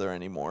with each other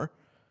anymore.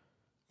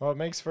 Well, it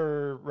makes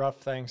for rough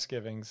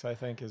Thanksgivings, I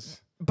think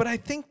is... But I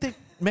think that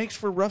makes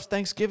for rough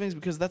Thanksgivings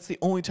because that's the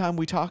only time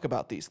we talk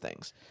about these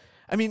things.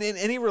 I mean, in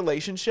any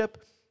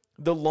relationship,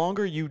 the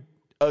longer you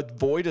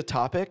avoid a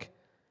topic,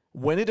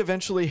 when it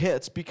eventually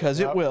hits, because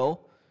it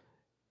will,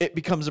 it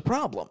becomes a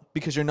problem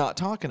because you're not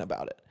talking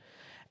about it.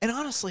 And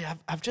honestly,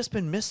 I've just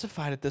been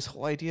mystified at this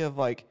whole idea of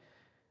like,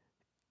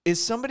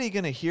 is somebody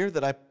going to hear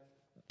that I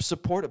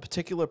support a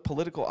particular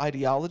political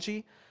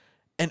ideology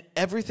and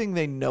everything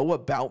they know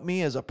about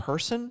me as a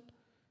person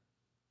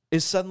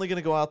is suddenly going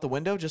to go out the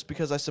window just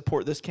because I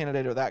support this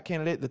candidate or that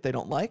candidate that they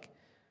don't like?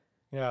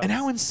 Yeah. And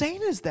how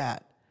insane is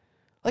that?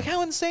 Like,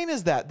 how insane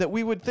is that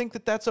we would think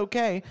that that's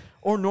okay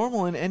or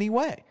normal in any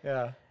way?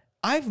 Yeah.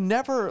 I've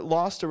never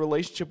lost a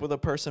relationship with a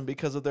person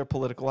because of their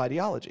political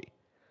ideology.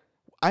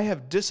 I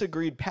have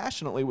disagreed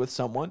passionately with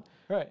someone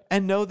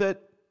and know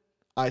that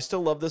I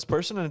still love this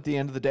person, and at the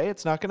end of the day,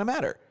 it's not going to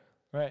matter.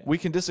 Right. We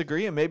can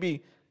disagree and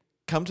maybe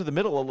come to the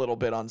middle a little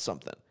bit on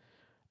something.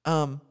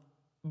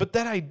 But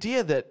that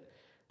idea that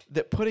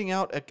putting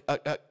out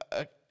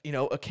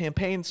a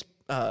campaign's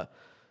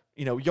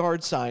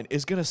yard sign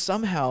is going to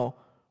somehow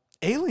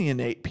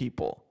alienate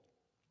people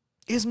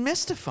is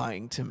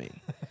mystifying to me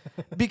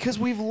because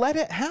we've let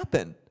it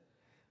happen.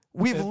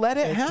 We've let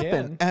it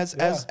happen as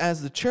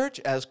the church,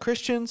 as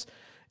Christians,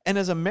 and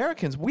as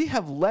Americans. We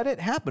have let it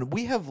happen.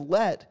 We have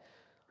let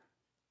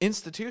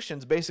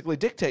institutions basically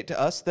dictate to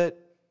us that,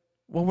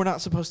 well, we're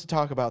not supposed to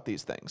talk about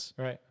these things.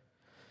 Right.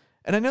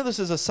 And I know this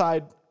is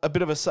a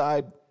bit of a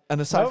side, and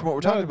aside from what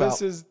we're talking about.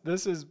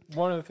 This is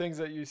one of the things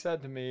that you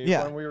said to me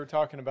when we were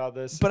talking about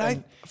this.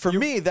 But for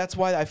me, that's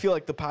why I feel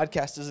like the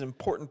podcast is an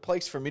important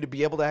place for me to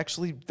be able to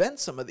actually vent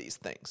some of these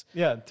things.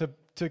 Yeah,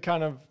 to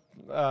kind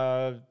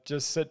of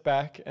just sit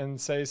back and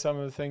say some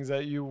of the things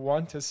that you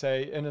want to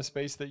say in a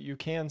space that you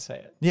can say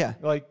it. Yeah.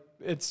 Like,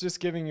 it's just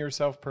giving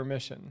yourself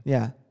permission.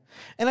 Yeah.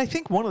 And I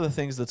think one of the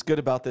things that's good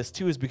about this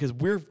too is because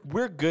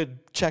we're good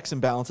checks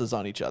and balances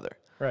on each other.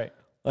 Right.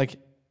 Like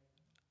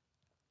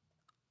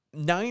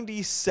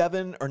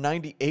 97 or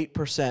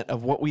 98%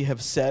 of what we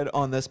have said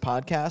on this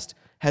podcast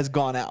has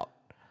gone out.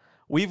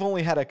 We've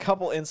only had a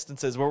couple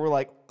instances where we're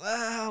like,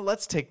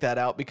 let's take that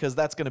out because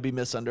that's going to be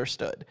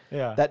misunderstood.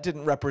 Yeah. That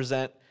didn't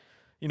represent,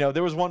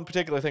 there was one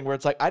particular thing where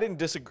it's like, I didn't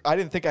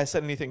think I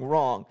said anything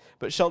wrong,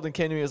 but Sheldon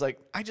came to me and was like,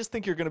 I just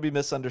think you're going to be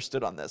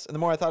misunderstood on this. And the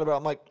more I thought about it,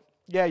 I'm like,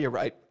 yeah, you're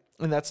right.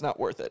 And that's not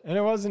worth it. And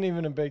it wasn't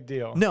even a big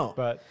deal. No.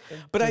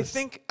 But I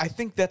think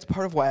that's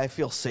part of why I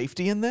feel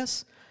safety in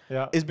this.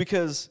 Yeah. Is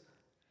because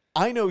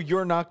I know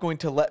you're not going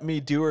to let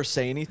me do or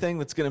say anything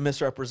that's going to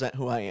misrepresent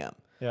who I am.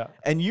 Yeah.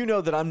 And you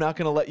know that I'm not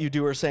going to let you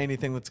do or say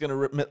anything that's going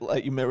to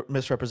let you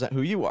misrepresent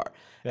who you are.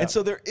 Yeah. And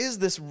so there is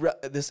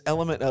this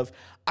element of,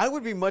 I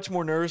would be much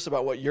more nervous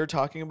about what you're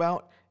talking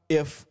about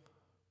if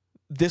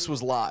this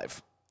was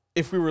live.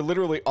 if we were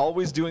literally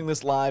always doing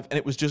this live and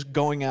it was just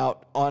going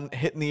out on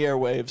hitting the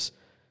airwaves,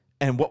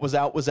 and what was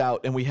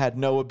out, and we had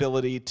no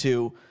ability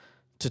to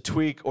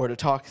tweak or to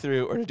talk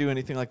through or to do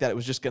anything like that. It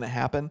was just going to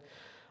happen.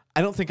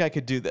 I don't think I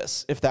could do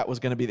this if that was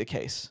going to be the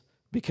case,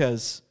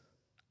 because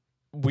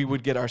we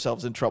would get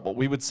ourselves in trouble.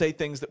 We would say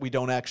things that we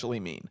don't actually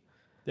mean.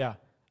 Yeah.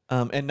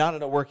 And not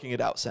in a working it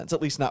out sense,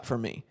 at least not for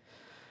me.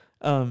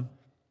 So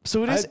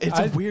it's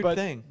a weird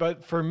thing.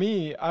 But for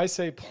me, I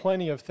say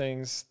plenty of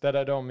things that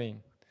I don't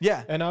mean.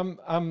 Yeah. And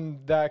I'm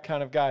that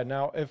kind of guy.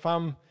 Now, if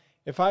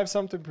I have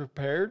something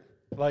prepared,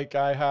 like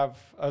I have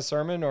a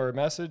sermon or a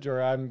message,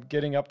 or I'm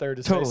getting up there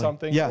to say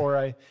something, or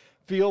I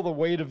feel the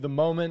weight of the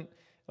moment,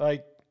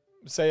 like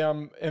say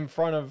I'm in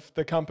front of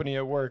the company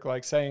at work,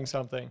 like saying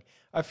something,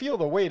 I feel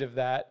the weight of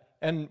that.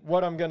 And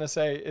what I'm going to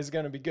say is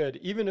going to be good.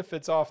 Even if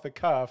it's off the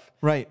cuff,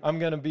 right, I'm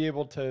going to be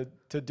able to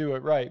do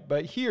it right.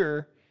 But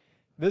here,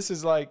 this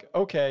is like,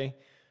 okay,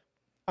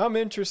 I'm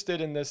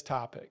interested in this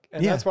topic.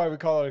 And that's why we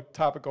call it a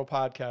topical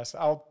podcast.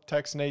 I'll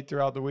text Nate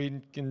throughout the week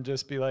and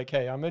just be like,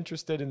 hey, I'm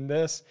interested in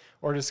this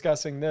or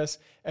discussing this.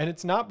 And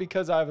it's not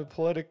because I have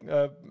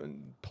a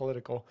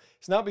political.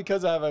 It's not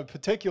because I have a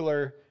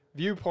particular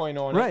viewpoint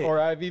on it, or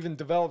I've even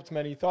developed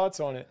many thoughts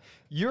on it.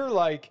 You're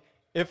like,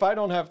 if I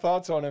don't have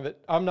thoughts on it,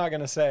 I'm not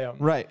going to say them.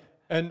 Right.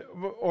 And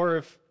or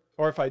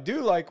if I do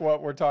like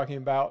what we're talking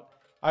about,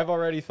 I've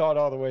already thought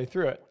all the way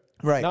through it.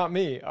 Right. Not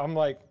me. I'm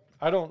like,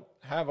 I don't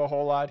have a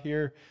whole lot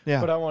here,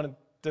 but I want to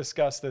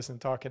discuss this and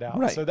talk it out.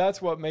 Right. So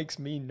that's what makes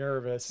me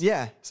nervous.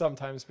 Yeah.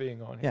 Sometimes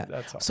being on here. Yeah.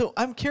 That's all. So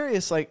I'm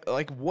curious, like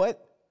what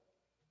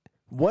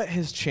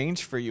has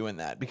changed for you in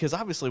that? Because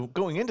obviously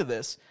going into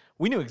this,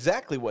 we knew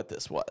exactly what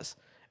this was,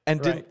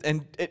 and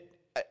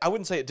I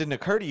wouldn't say it didn't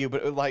occur to you,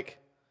 but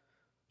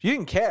you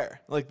didn't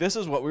care. Like, this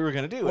is what we were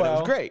going to do, and it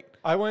was great.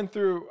 I went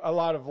through a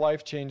lot of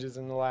life changes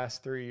in the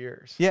last 3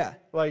 years. Yeah.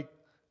 Like,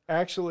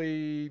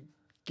 actually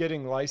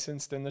getting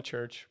licensed in the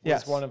church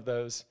was one of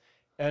those,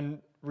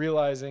 and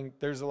realizing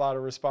there's a lot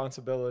of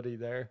responsibility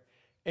there.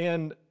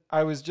 And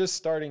I was just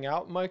starting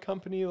out in my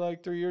company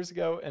like 3 years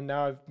ago, and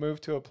now I've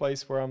moved to a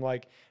place where I'm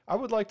like, I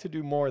would like to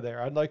do more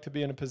there. I'd like to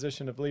be in a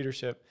position of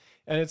leadership.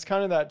 And it's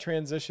kind of that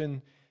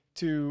transition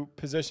to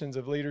positions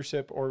of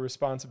leadership or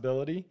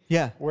responsibility.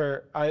 Yeah.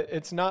 Where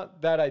it's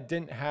not that I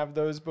didn't have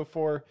those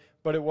before,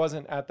 but it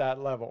wasn't at that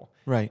level.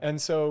 Right. And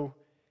so,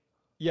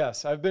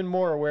 yes, I've been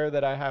more aware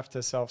that I have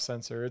to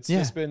self-censor. It's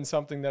just been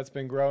something that's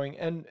been growing,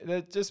 and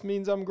that just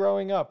means I'm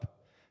growing up.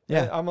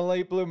 Yeah. I'm a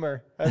late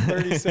bloomer at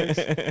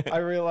 36. I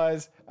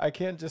realize I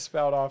can't just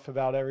spout off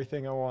about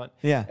everything I want.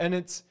 Yeah. And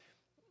it's,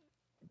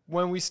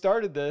 when we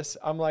started this,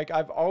 I'm like,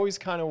 I've always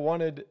kind of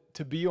wanted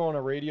to be on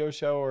a radio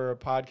show or a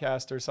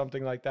podcast or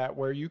something like that,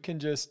 where you can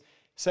just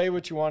say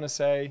what you want to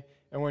say,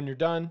 and when you're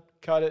done,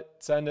 cut it,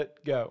 send it,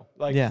 go.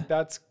 Like,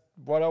 that's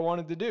what I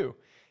wanted to do.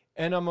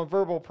 And I'm a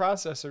verbal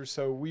processor,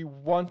 so we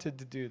wanted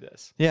to do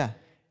this. Yeah.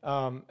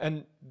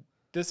 And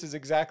this is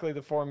exactly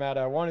the format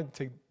I wanted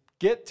to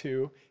get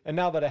to. And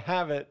now that I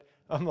have it,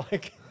 I'm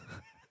like,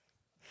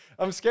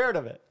 I'm scared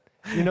of it.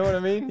 You know what I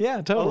mean? Yeah,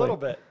 totally. A little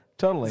bit.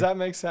 Totally. Does that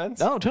make sense?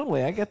 No,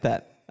 totally. I get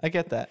that.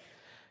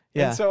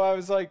 Yeah. And so I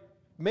was like,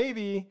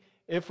 maybe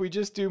if we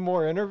just do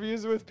more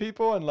interviews with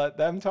people and let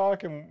them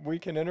talk and we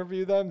can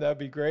interview them, that'd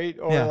be great.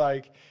 Or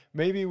like,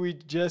 maybe we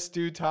just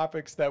do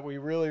topics that we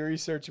really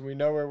research and we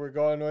know where we're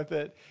going with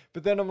it.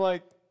 But then I'm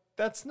like,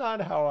 that's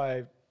not how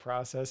I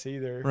process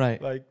either.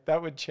 Right. Like,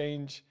 that would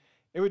change.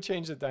 It would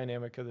change the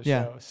dynamic of the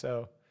show.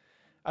 So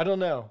I don't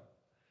know.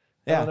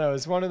 I don't know.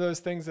 It's one of those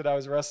things that I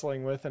was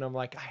wrestling with, and I'm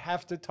like, I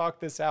have to talk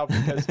this out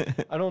because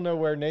I don't know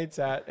where Nate's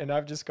at, and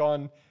I've just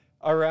gone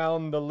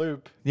around the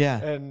loop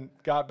and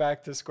got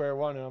back to square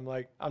one, and I'm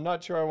like, I'm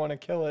not sure I want to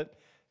kill it.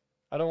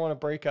 I don't want to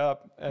break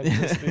up and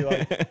just be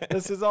like,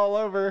 this is all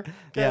over.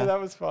 Okay, that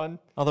was fun.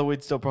 Although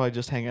we'd still probably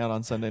just hang out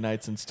on Sunday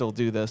nights and still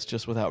do this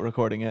just without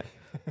recording it,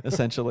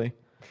 essentially.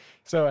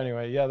 So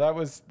anyway, that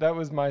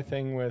was my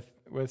thing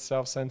with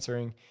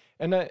self-censoring.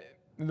 And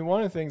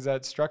one of the things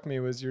that struck me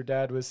was your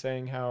dad was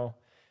saying how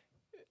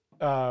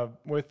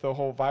with the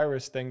whole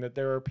virus thing, that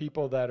there are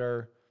people that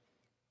are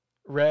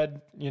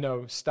red,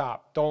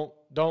 stop. Don't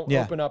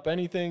open up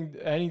anything.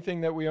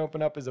 Anything that we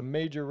open up is a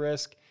major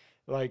risk.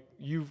 Like,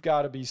 you've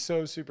got to be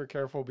so super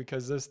careful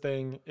because this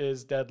thing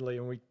is deadly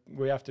and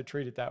we have to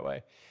treat it that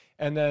way.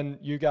 And then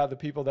you got the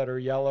people that are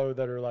yellow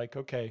that are like,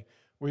 okay,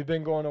 we've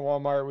been going to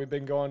Walmart, we've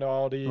been going to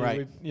Aldi,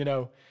 right.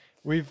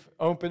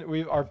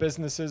 Our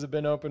businesses have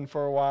been open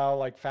for a while,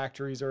 like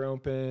factories are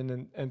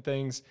open and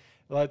things.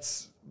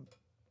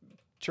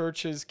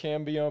 Churches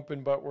can be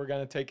open, but we're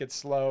going to take it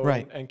slow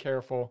and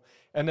careful.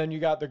 And then you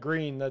got the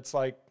green that's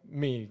like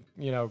me,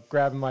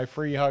 grabbing my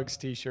free hugs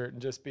t-shirt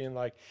and just being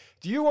like,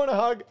 do you want a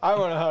hug? I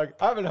want a hug.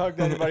 I haven't hugged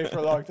anybody for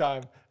a long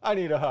time. I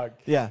need a hug.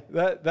 Yeah.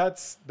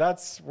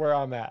 That's where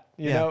I'm at,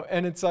 you know?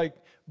 And it's like,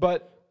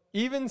 but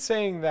even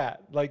saying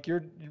that, like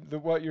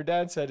what your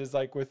dad said is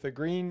like, with the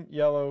green,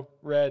 yellow,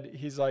 red,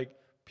 he's like,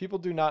 people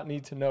do not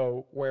need to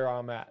know where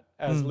I'm at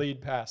as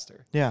lead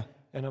pastor. Yeah.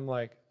 And I'm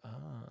like,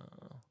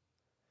 oh,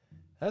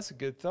 That's a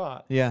good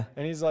thought. Yeah.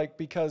 And he's like,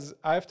 because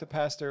I have to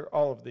pastor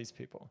all of these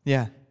people.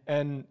 Yeah.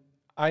 And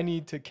I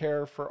need to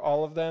care for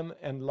all of them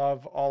and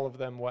love all of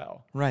them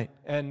well. Right.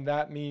 And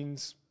that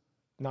means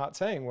not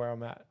saying where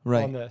I'm at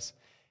Right. on this.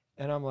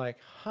 And I'm like,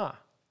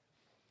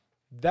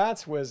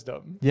 that's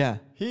wisdom. Yeah.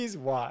 He's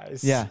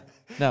wise. Yeah.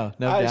 No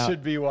I doubt.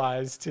 should be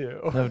wise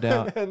too. No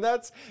doubt. And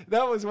that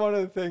was one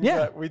of the things Yeah.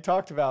 that we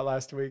talked about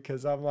last week,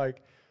 because I'm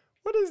like,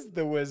 what is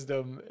the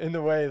wisdom in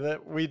the way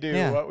that we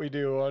do what we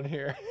do on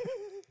here?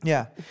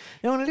 Yeah.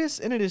 No, and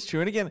it is true.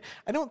 And again,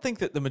 I don't think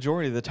that the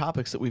majority of the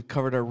topics that we've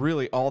covered are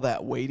really all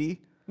that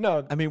weighty.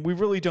 No. I mean, we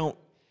really don't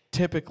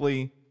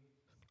typically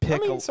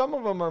pick. Some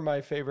of them are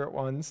my favorite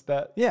ones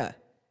that, Yeah.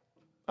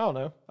 I don't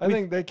know. I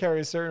think they carry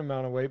a certain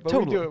amount of weight, but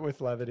Totally. we do it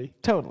with levity.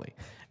 Totally.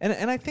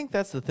 And I think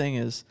that's the thing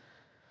is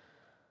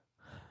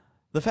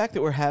the fact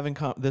that we're having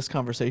this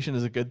conversation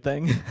is a good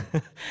thing.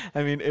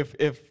 I mean,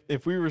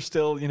 if we were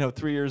still,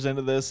 3 years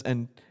into this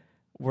and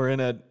we're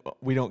in a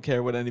we don't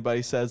care what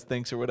anybody says,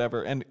 thinks, or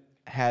whatever, and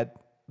had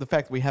the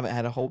fact that we haven't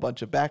had a whole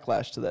bunch of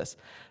backlash to this,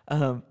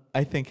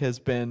 I think has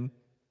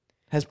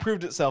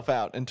proved itself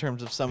out in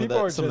terms of some of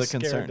the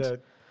concerns.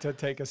 Scared to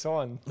take us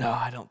on. No,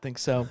 I don't think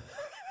so.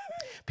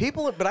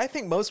 But I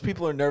think most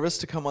people are nervous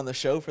to come on the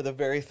show for the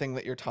very thing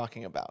that you're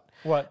talking about.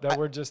 What? That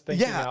we're just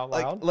thinking out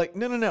loud? Like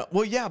no.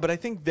 Well, yeah, but I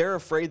think they're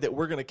afraid that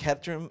we're going to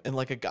catch them in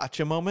like a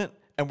gotcha moment,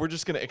 and we're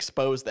just going to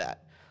expose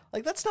that.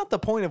 Like, that's not the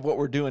point of what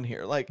we're doing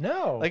here. Like,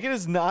 no. Like, it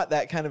is not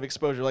that kind of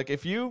exposure. Like,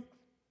 if you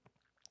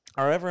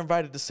are ever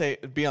invited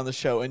to be on the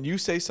show and you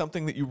say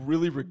something that you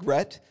really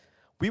regret,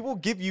 we will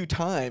give you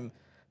time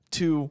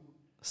to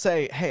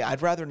say, hey,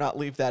 I'd rather not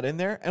leave that in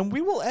there, and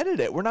we will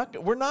edit it. We're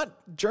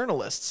not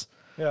journalists.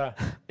 Yeah.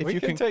 If we you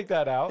can take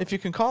that out. If you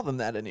can call them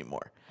that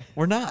anymore.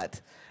 We're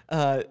not.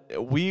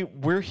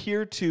 We're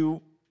here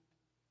to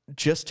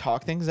just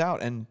talk things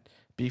out and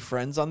be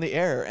friends on the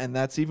air, and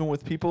that's even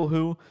with people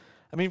who,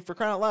 I mean, for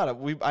crying out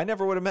loud, I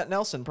never would have met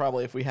Nelson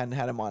probably if we hadn't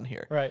had him on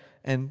here. Right.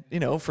 And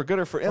for good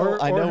or for ill,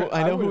 I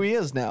know who he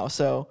is now.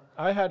 So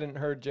I hadn't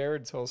heard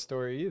Jared's whole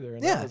story either,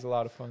 and Yeah. that was a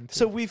lot of fun too.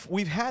 So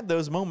we've had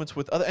those moments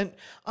with other, and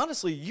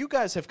honestly, you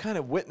guys have kind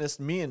of witnessed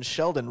me and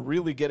Sheldon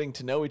really getting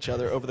to know each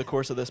other over the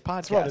course of this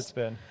podcast. That's what it's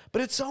been.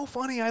 But it's so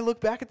funny. I look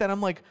back at that.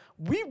 I'm like,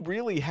 we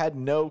really had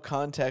no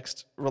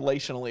context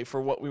relationally for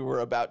what we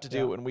were about to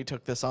do when we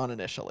took this on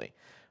initially.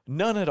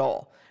 None at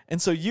all.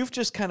 And so you've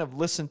just kind of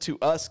listened to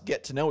us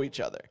get to know each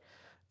other.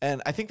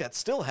 And I think that's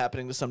still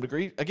happening to some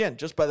degree, again,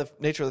 just by the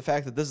nature of the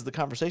fact that this is the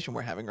conversation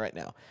we're having right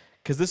now.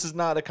 Because this is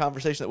not a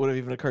conversation that would have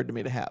even occurred to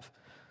me to have.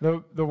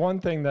 The one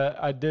thing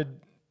that I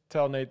did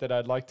tell Nate that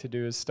I'd like to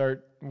do is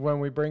start, when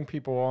we bring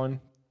people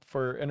on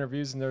for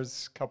interviews, and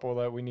there's a couple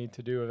that we need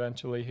to do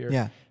eventually here.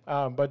 Yeah.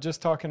 But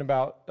just talking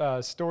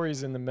about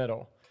stories in the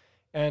middle.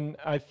 And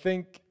I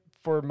think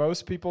for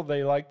most people,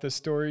 they like the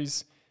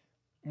stories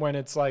when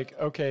it's like,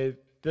 okay,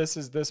 this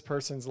is this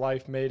person's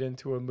life made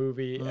into a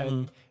movie,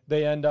 and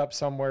they end up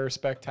somewhere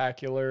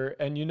spectacular.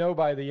 And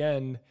by the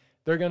end,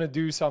 they're going to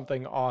do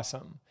something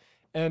awesome.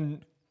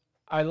 And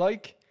I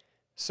like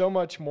so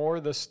much more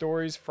the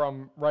stories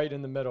from right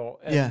in the middle.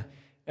 And,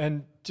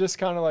 and just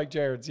kind of like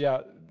Jared's,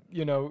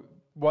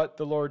 what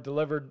the Lord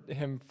delivered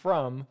him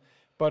from,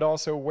 but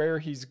also where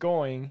he's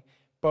going.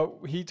 But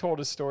he told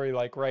a story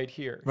like right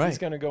here. Right. He's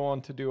going to go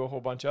on to do a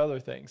whole bunch of other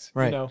things,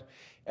 Right.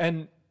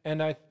 And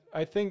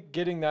I think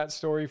getting that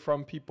story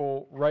from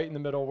people right in the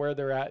middle where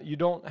they're at, you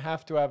don't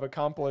have to have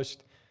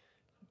accomplished,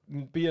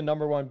 be a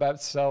number one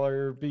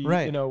bestseller, be,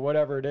 Right.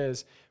 Whatever it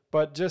is,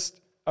 but just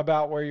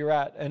about where you're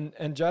at.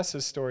 And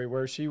Jess's story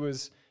where she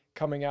was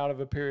coming out of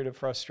a period of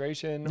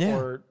frustration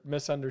or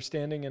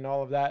misunderstanding and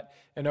all of that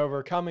and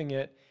overcoming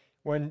it.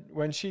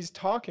 When she's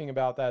talking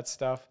about that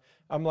stuff,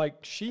 I'm like,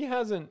 she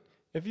hasn't,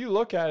 if you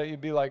look at it, you'd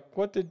be like,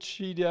 what did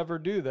she ever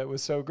do that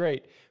was so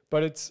great?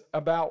 But it's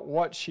about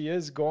what she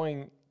is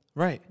going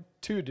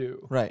to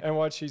do, and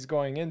what she's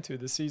going into,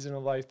 the season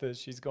of life that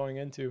she's going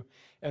into,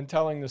 and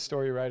telling the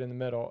story right in the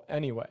middle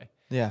anyway.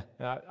 Yeah.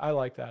 I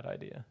like that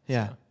idea.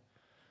 Yeah. So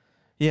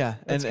Yeah.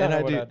 that's and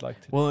I what do. I'd like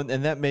to do. Well,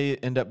 and that may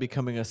end up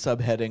becoming a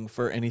subheading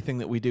for anything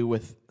that we do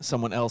with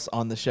someone else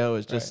on the show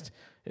is just,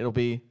 it'll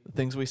be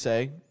things we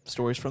say,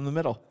 stories from the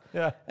middle.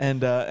 Yeah.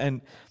 And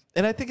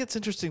I think it's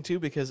interesting too,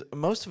 because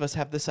most of us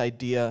have this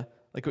idea,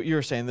 like what you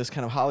were saying, this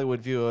kind of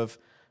Hollywood view of,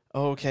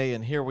 okay,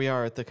 and here we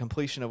are at the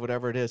completion of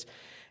whatever it is.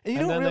 And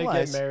you don't then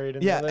realize, they get married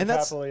and yeah, they live and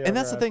that's happily and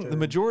that's ever the thing. after. The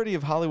majority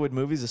of Hollywood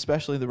movies,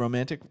 especially the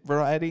romantic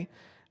variety,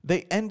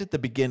 they end at the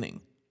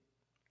beginning.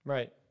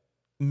 Right.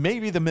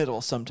 Maybe the middle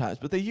sometimes,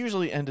 but they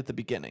usually end at the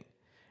beginning,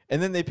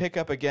 and then they pick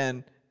up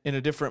again in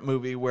a different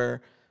movie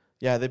where,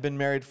 they've been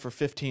married for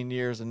 15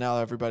 years and now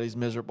everybody's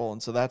miserable,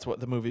 and so that's what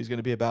the movie is going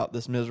to be about: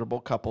 this miserable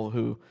couple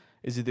who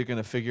is either going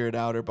to figure it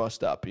out or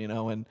bust up,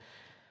 and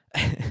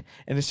and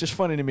it's just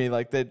funny to me,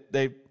 like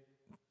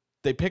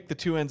they pick the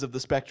two ends of the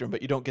spectrum,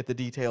 but you don't get the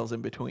details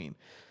in between.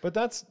 But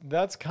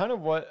that's kind of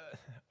what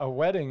a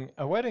wedding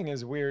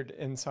is weird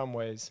in some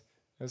ways.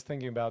 I was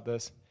thinking about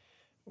this.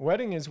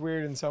 Wedding is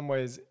weird in some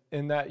ways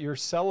in that you're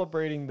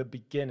celebrating the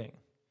beginning.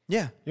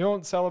 Yeah. You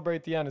don't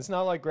celebrate the end. It's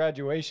not like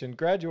graduation.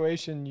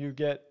 Graduation, you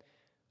get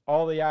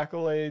all the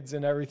accolades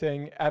and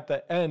everything at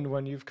the end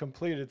when you've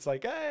completed. It's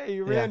like, hey,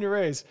 you ran your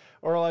race.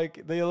 Or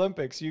like the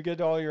Olympics, you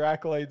get all your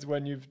accolades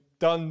when you've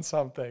done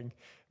something.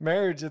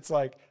 Marriage, it's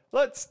like,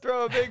 let's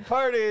throw a big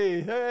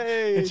party.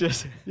 Hey, It's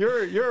just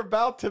you're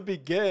about to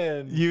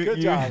begin.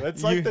 Good job.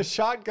 It's like the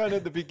shotgun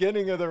at the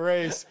beginning of the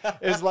race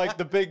is like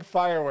the big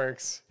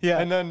fireworks. Yeah.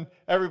 And then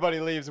everybody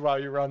leaves while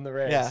you run the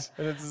race. Yeah.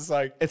 And it's just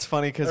like, it's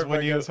funny because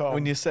everybody goes home.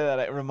 when you say that,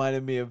 it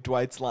reminded me of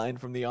Dwight's line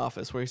from The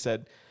Office where he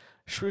said,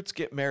 "Schrutes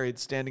get married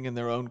standing in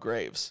their own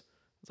graves."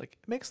 It's like,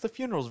 it makes the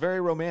funerals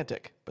very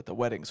romantic, but the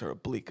weddings are a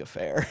bleak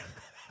affair.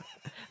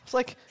 It's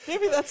like,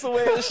 maybe that's the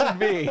way it should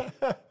be.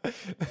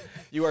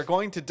 You are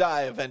going to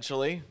die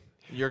eventually.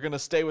 You're going to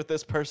stay with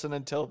this person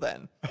until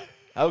then.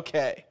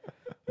 Okay.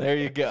 There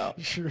you go.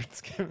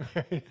 Schrutes get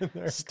married in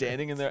there.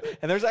 Standing in there.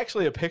 And there's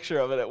actually a picture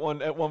of it at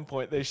one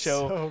point. They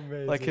show So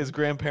amazing. like his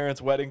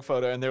grandparents' wedding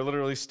photo, and they're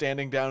literally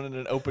standing down in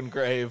an open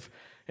grave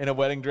in a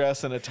wedding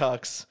dress and a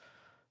tux.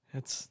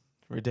 It's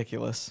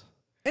ridiculous.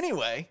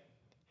 Anyway.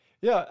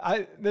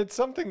 Yeah, it's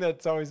something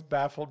that's always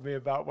baffled me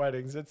about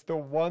weddings. It's the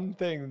one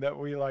thing that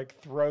we like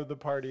throw the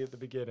party at the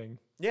beginning.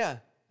 Yeah.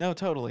 No,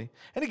 totally.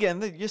 And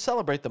again, you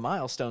celebrate the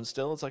milestone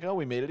still. It's like, oh,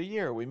 we made it a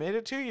year. We made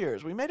it 2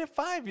 years. We made it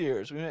 5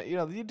 years.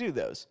 You do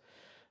those.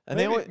 And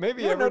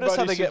Maybe you ever notice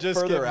how everybody they should just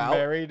further get out?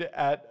 married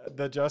at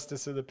the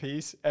Justice of the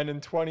Peace, and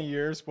in 20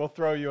 years, we'll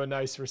throw you a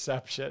nice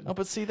reception. Oh,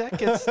 but see, that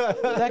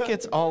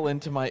gets all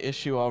into my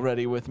issue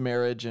already with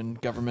marriage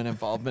and government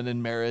involvement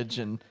in marriage,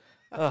 and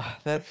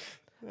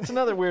it's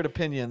another weird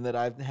opinion that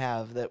I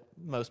have that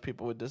most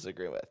people would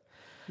disagree with.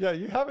 Yeah,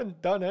 you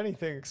haven't done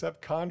anything except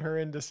con her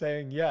into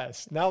saying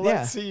yes. Now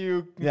let's see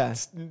you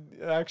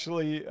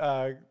actually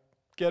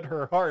get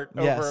her heart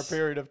over a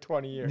period of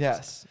 20 years.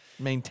 Yes,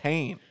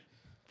 maintain.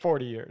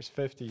 40 years,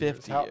 50 years.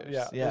 50 years,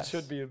 Yeah, yes. it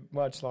should be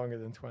much longer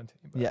than 20.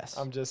 But Yes.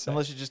 I'm just saying.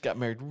 Unless you just got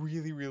married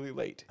really, really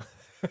late.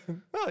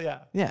 Well, yeah.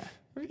 Yeah.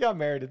 If you got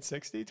married at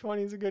 60,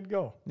 20 is a good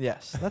goal.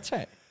 Yes, that's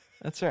right.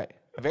 That's right.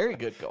 Very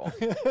good goal.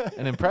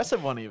 An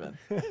impressive one even.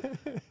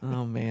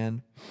 Oh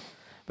man.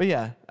 But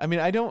yeah, I mean,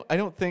 I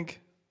don't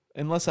think,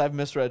 unless I've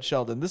misread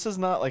Sheldon, this is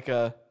not like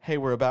a, hey,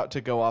 we're about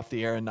to go off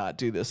the air and not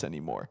do this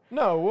anymore.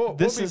 No, we'll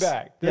be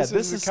back. This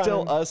is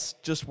still us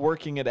just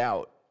working it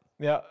out.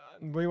 Yeah,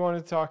 we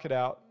want to talk it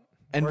out.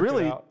 And work it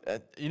really,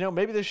 out.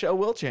 maybe the show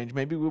will change.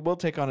 Maybe we will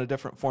take on a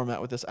different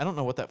format with this. I don't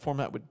know what that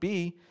format would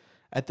be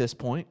at this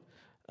point,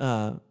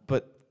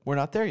 but we're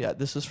not there yet.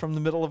 This is from the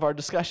middle of our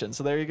discussion.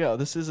 So there you go.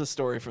 This is a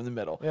story from the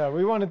middle. Yeah,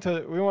 we wanted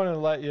to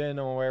let you in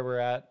on where we're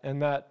at,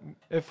 and that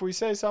if we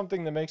say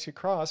something that makes you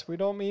cross, we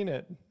don't mean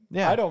it.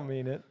 Yeah. I don't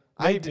mean it.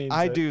 I Nate do, means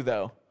I it. do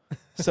though.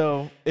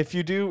 So if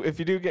you do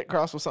get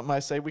cross with something I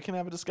say, we can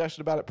have a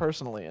discussion about it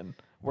personally and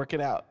work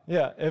it out.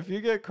 Yeah, if you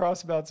get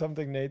cross about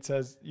something Nate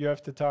says, you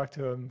have to talk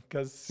to him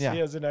because Yeah. he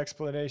has an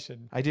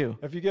explanation. I do.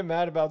 If you get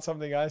mad about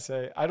something I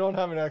say, I don't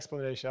have an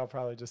explanation. I'll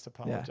probably just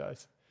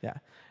apologize. Yeah.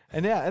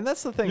 And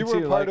that's the thing You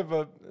too. were part of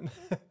a.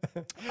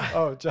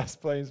 Oh, Jess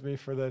blames me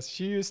for this.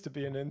 She used to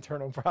be an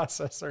internal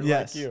processor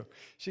Yes. like you.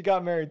 She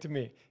got married to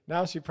me.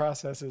 Now she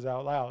processes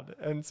out loud.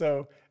 And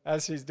so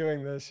as she's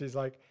doing this, she's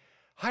like,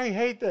 I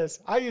hate this.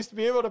 I used to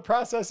be able to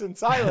process in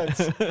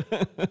silence.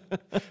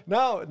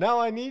 Now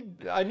I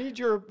need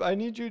you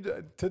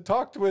to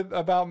talk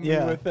about me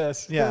with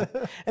this. Yeah.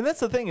 And that's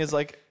the thing is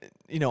like,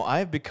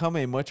 I've become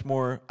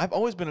I've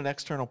always been an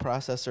external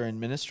processor in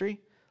ministry.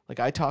 Like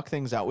I talk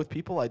things out with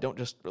people. I don't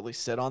just really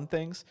sit on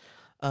things.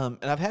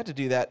 And I've had to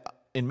do that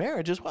in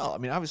marriage as well. I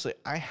mean, obviously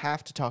I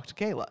have to talk to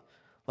Kayla.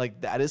 Like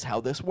that is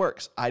how this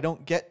works. I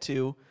don't get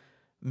to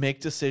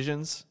make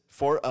decisions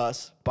for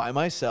us by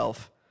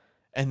myself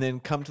and then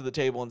come to the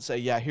table and say,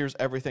 yeah, here's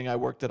everything. I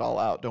worked it all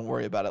out. Don't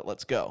worry about it.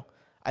 Let's go.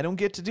 I don't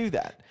get to do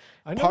that.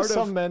 I know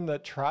some men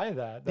that try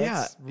that.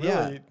 That's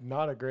really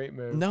not a great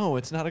move. No,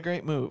 it's not a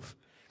great move.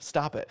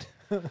 Stop it.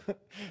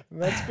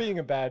 That's being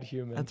a bad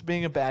human. That's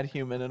being a bad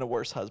human and a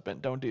worse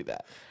husband. Don't do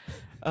that.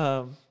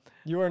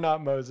 You are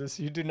not Moses.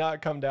 You do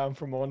not come down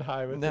from on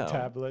high with the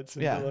tablets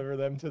and deliver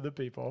them to the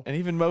people. And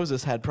even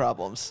Moses had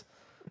problems.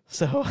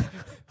 So,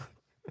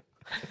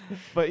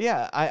 but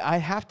yeah, I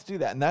have to do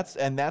that.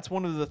 And that's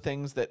one of the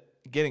things that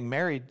getting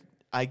married,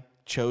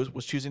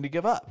 was choosing to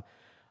give up.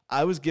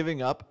 I was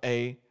giving up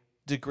a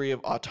degree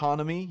of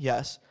autonomy,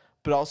 yes,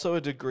 but also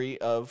a degree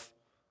of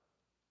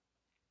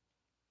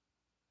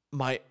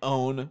my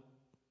own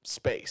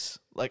space.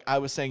 Like I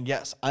was saying,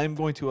 yes, I'm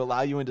going to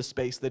allow you into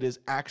space that is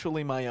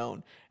actually my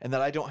own and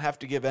that I don't have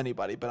to give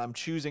anybody, but I'm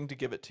choosing to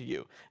give it to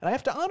you. And I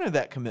have to honor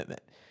that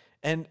commitment.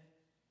 And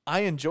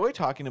I enjoy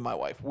talking to my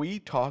wife. We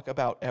talk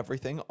about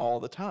everything all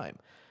the time.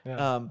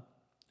 Yeah.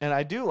 And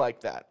I do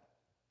like that.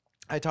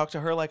 I talk to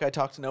her like I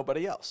talk to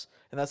nobody else.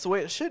 And that's the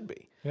way it should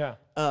be. Yeah.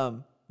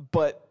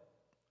 But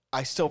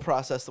I still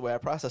process the way I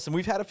process. And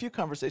we've had a few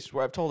conversations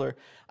where I've told her,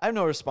 I have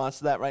no response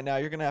to that right now.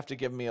 You're going to have to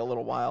give me a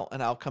little while,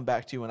 and I'll come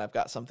back to you when I've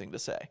got something to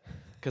say,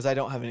 because I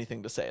don't have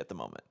anything to say at the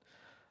moment.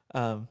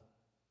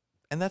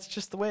 And that's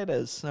just the way it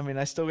is. I mean,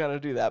 I still got to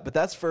do that, but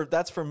that's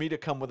for me to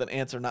come with an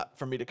answer, not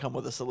for me to come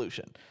with a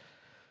solution.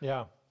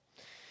 Yeah.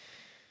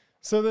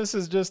 So this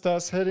is just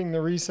us hitting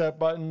the reset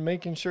button,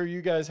 making sure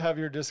you guys have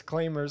your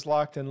disclaimers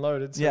locked and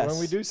loaded. So when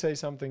we do say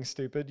something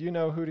stupid, you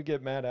know who to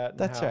get mad at. And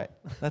That's how. right.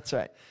 That's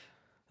right.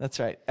 That's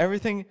right.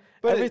 Everything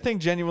But everything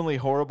genuinely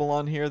horrible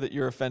on here that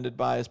you're offended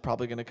by is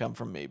probably going to come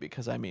from me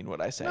because I mean what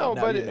I say. No,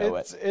 Now but you know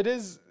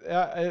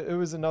it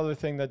was another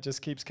thing that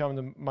just keeps coming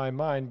to my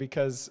mind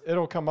because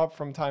it'll come up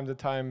from time to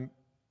time.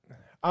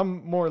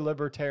 I'm more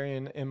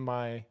libertarian in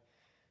my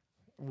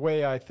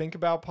way I think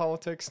about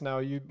politics. Now,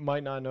 you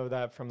might not know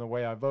that from the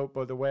way I vote,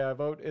 but the way I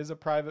vote is a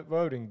private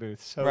voting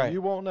booth. So Right.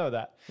 you won't know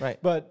that. Right.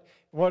 But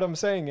what I'm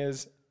saying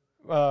is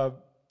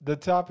the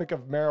topic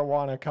of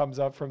marijuana comes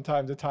up from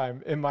time to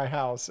time in my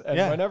house. And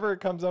Yeah. whenever it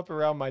comes up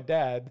around my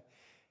dad,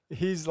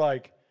 he's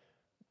like,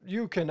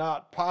 you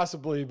cannot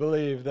possibly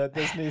believe that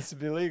this needs to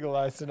be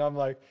legalized. And I'm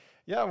like,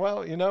 yeah,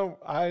 well,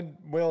 I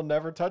will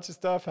never touch the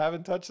stuff,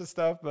 haven't touched the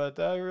stuff, but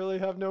I really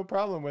have no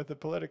problem with it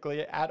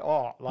politically at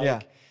all.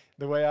 Like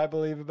the way I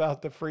believe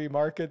about the free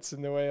markets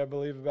and the way I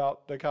believe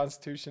about the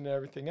Constitution and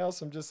everything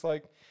else, I'm just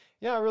like,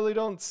 yeah, I really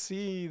don't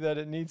see that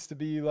it needs to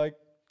be like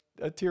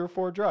a tier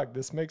 4 drug.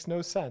 This makes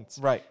no sense.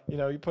 Right.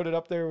 You put it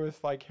up there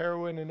with like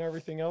heroin and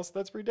everything else.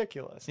 That's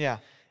ridiculous. Yeah.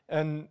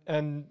 And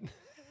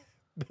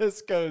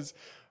this goes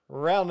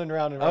round and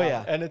round and round. Oh,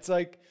 yeah. And it's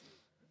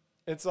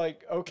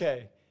like,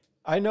 okay,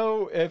 I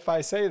know if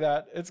I say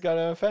that, it's going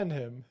to offend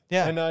him.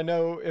 Yeah. And I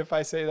know if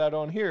I say that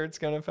on here, it's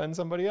going to offend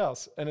somebody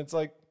else. And it's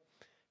like,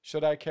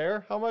 should I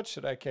care? How much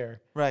should I care?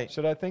 Right.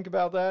 Should I think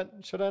about that?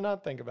 Should I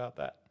not think about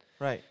that?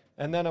 Right.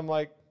 And then I'm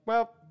like,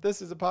 well,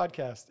 this is a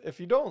podcast. If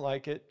you don't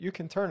like it, you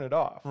can turn it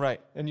off. Right.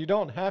 And you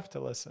don't have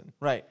to listen.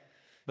 Right.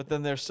 But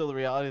then there's still the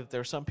reality that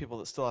there are some people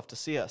that still have to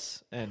see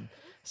us and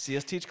see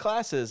us teach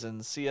classes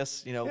and see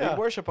us, lead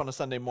worship on a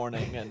Sunday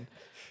morning. And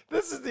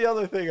this is the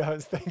other thing I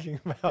was thinking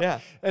about. Yeah.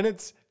 And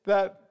it's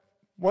that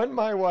when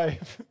my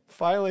wife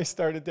finally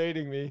started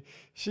dating me,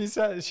 she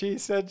said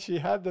she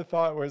had the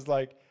thought was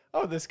like,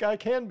 oh, this guy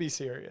can be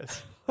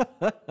serious.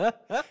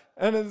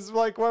 And it's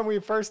like when we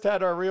first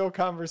had our real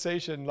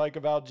conversation, like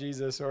about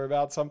Jesus or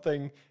about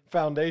something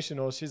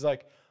foundational, she's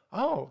like,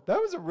 oh, that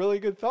was a really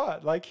good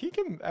thought. Like he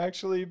can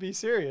actually be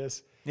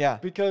serious. Yeah.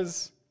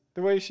 Because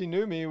the way she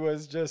knew me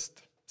was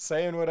just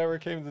saying whatever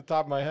came to the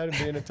top of my head and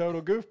being a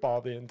total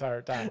goofball the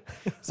entire time.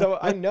 So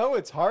I know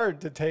it's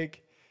hard to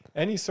take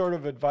any sort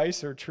of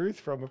advice or truth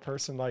from a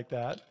person like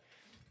that.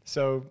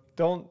 So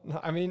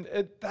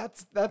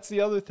that's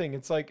the other thing.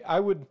 It's like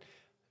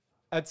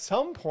at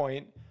some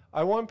point,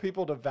 I want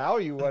people to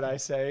value what I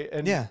say,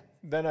 and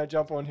then I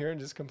jump on here and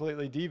just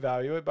completely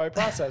devalue it by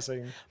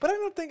processing. But I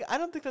don't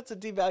think that's a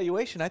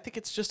devaluation. I think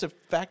it's just a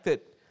fact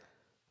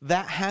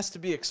that has to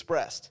be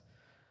expressed.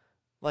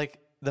 Like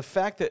the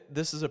fact that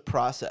this is a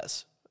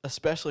process,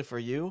 especially for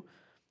you,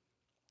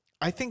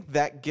 I think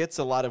that gets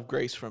a lot of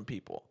grace from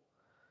people.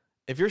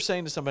 If you're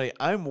saying to somebody,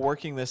 I'm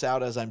working this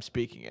out as I'm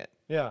speaking it.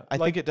 Yeah. I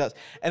think it does.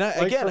 And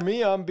for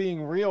me, I'm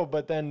being real,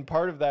 but then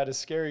part of that is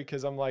scary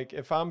because I'm like,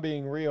 if I'm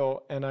being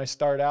real and I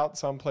start out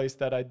someplace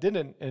that I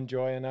didn't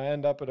enjoy and I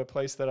end up at a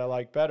place that I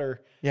like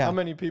better, how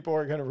many people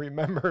are going to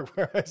remember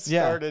where I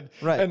started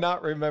and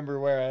not remember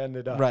where I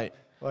ended up? Right.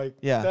 Like,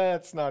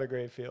 that's not a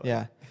great feeling.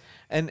 Yeah.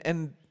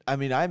 And I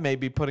mean, I may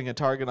be putting a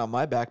target on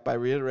my back by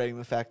reiterating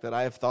the fact that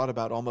I have thought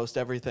about almost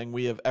everything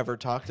we have ever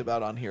talked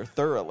about on here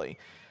thoroughly.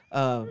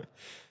 I'm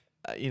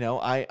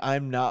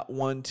not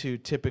one to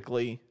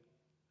typically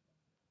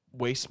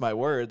waste my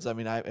words. I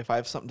mean, if I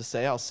have something to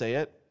say, I'll say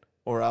it,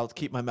 or I'll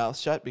keep my mouth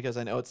shut because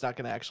I know it's not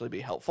going to actually be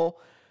helpful.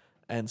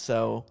 And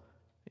so,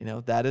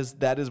 that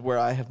is where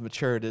I have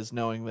matured, is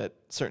knowing that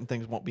certain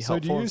things won't be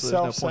helpful. So do you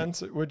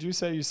self-censor? Would you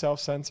say you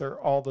self-censor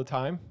all the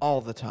time?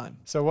 All the time.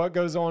 So what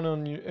goes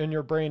on in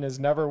your brain is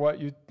never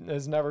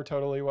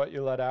totally what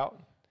you let out?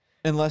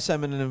 Unless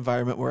I'm in an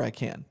environment where I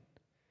can.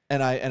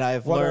 And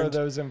I've What learned. are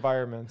those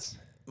environments?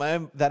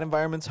 That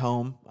environment's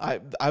home.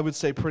 I would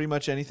say pretty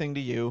much anything to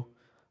you.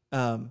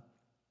 I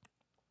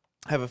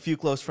have a few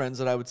close friends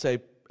that I would say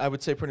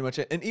pretty much,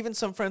 and even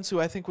some friends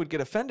who I think would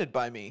get offended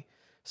by me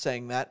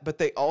saying that, but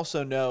they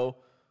also know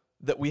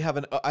that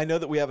I know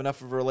that we have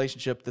enough of a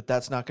relationship that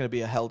that's not going to be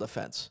a held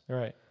offense.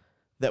 Right.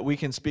 That we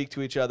can speak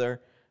to each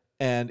other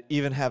and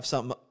even have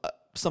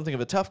something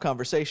of a tough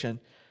conversation,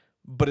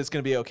 but it's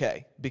going to be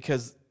okay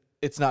because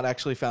it's not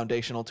actually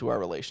foundational to our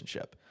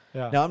relationship.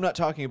 Yeah. Now, I'm not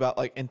talking about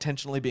like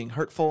intentionally being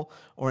hurtful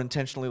or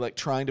intentionally like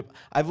trying to.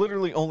 I've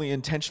literally only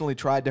intentionally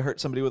tried to hurt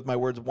somebody with my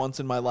words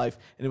once in my life,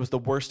 and it was the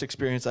worst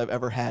experience I've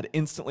ever had.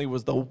 Instantly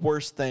was the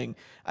worst thing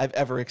I've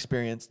ever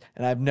experienced,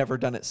 and I've never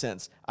done it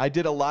since. I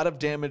did a lot of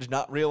damage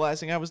not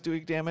realizing I was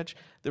doing damage.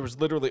 There was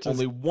literally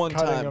only one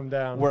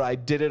time where I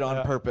did it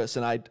on purpose,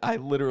 and I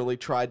literally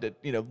tried to,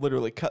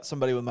 literally cut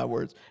somebody with my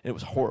words, and it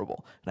was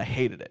horrible, and I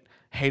hated it.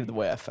 Hated the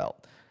way I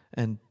felt.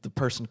 And the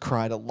person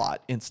cried a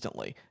lot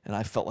instantly, and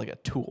I felt like a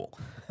tool,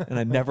 and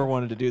I never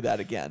wanted to do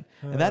that again.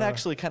 And that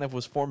actually kind of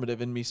was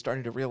formative in me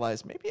starting to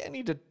realize maybe I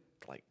need to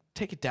like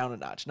take it down a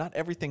notch. Not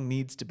everything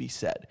needs to be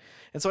said.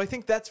 And so I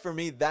think that's, for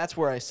me, that's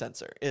where I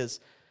censor is,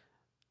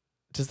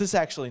 does this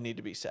actually need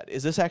to be said?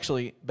 Is this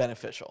actually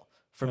beneficial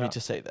for me to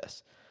say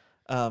this?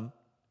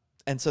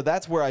 And so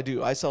that's where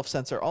I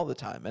self-censor all the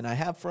time, and I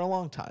have for a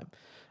long time.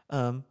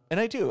 And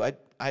I do.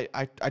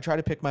 I try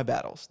to pick my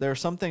battles. There are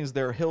some things,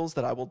 there are hills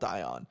that I will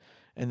die on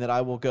and that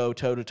I will go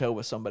toe-to-toe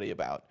with somebody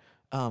about.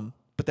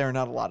 But there are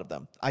not a lot of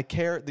them.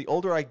 The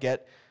older I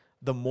get,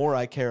 the more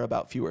I care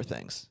about fewer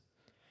things.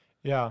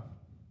 Yeah.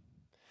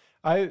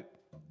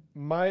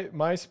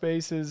 My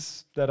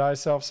spaces that I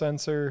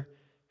self-censor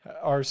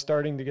are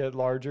starting to get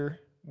larger.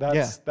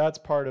 That's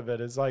part of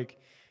it. Is like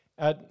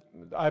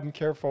I'm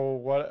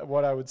careful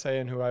what I would say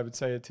and who I would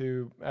say it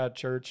to at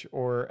church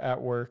or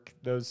at work,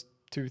 those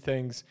two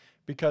things,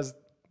 because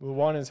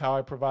one is how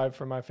I provide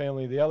for my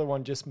family. The other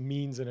one just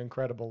means a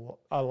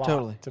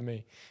lot to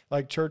me.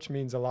 Like church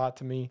means a lot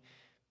to me.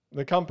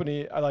 The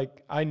company,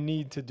 I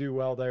need to do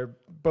well there,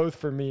 both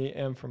for me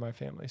and for my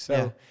family.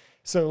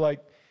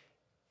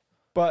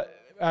 But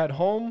at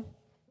home,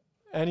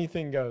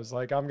 anything goes.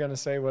 Like I'm going to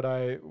say what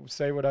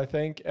I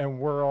think, and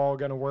we're all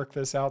going to work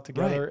this out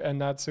together. Right.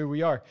 And that's who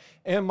we are.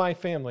 And my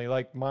family,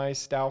 like my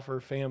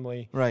Stauffer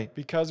family, right?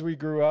 Because we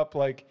grew up,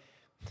 like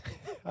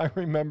I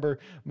remember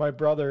my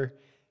brother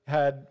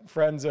had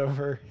friends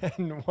over,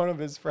 and one of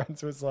his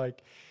friends was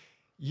like,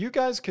 you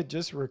guys could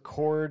just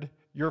record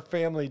your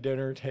family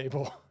dinner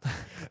table.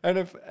 And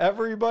if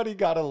everybody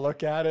got a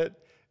look at it,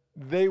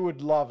 they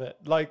would love it.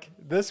 Like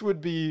this would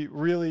be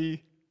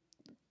really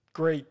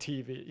great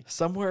TV.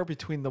 Somewhere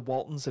between the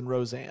Waltons and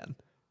Roseanne.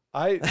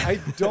 I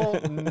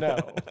don't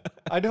know.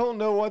 I don't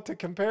know what to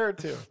compare it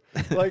to.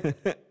 Like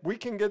we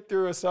can get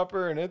through a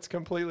supper and it's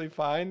completely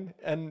fine.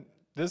 And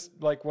this,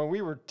 like when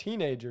we were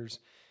teenagers,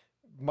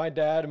 my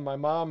dad and my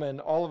mom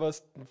and all of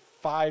us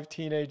 5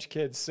 teenage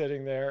kids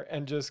sitting there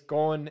and just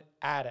going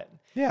at it.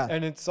 Yeah.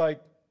 And it's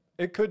like,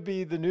 it could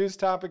be the news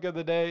topic of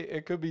the day.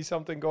 It could be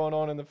something going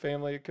on in the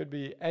family. It could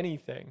be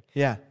anything.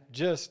 Yeah.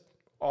 Just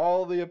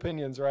all the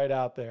opinions right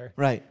out there.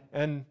 Right.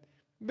 And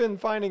been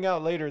finding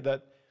out later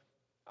that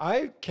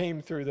I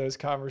came through those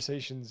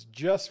conversations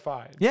just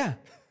fine. Yeah.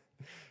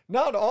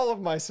 Not all of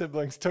my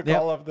siblings took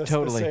all of this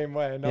the same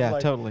way. And I'm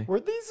like, totally. Were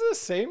these the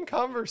same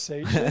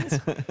conversations?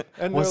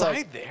 And was like,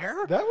 I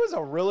there? That was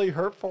a really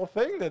hurtful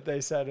thing that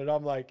they said. And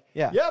I'm like,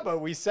 yeah, but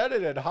we said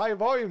it at high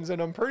volumes,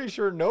 and I'm pretty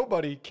sure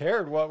nobody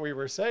cared what we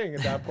were saying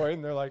at that point.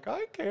 And they're like,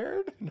 I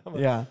cared. And I'm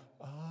like,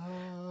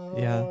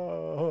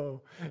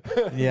 oh,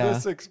 yeah.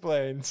 This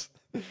explains.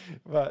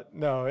 But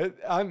no,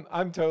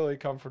 I'm totally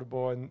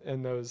comfortable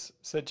in those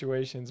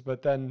situations.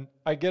 But then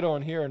I get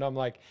on here and I'm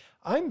like,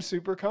 I'm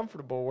super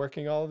comfortable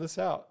working all of this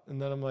out.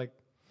 And then I'm like,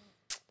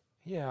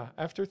 yeah,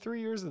 after 3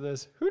 years of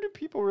this, who do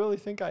people really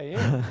think I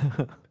am?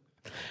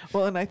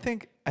 Well, and I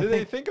think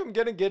they think I'm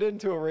going to get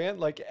into a rant?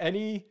 Like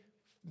any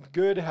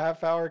good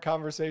half-hour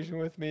conversation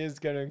with me is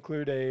going to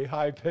include a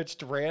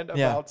high-pitched rant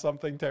about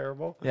something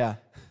terrible? Yeah.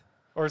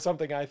 Or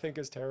something I think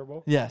is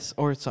terrible? Yes,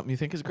 or something you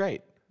think is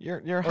great.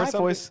 Your high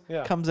voice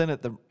comes in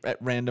at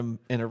random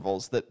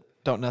intervals that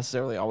don't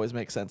necessarily always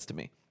make sense to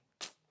me.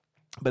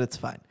 But it's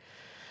fine.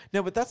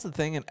 No, but that's the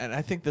thing, and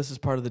I think this is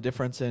part of the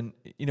difference. And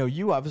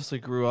you obviously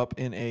grew up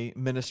in a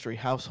ministry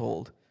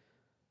household,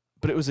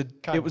 but it was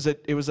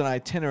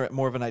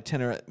more of an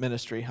itinerant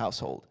ministry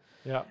household.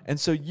 Yeah. And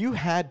so you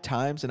had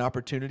times and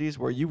opportunities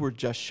where you were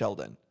just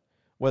Sheldon,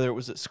 whether it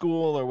was at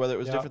school or whether it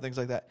was different things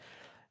like that.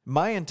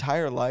 My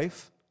entire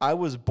life, I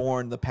was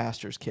born the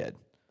pastor's kid.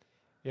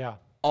 Yeah.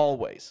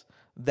 Always.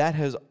 That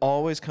has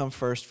always come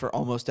first for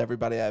almost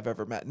everybody I've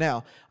ever met.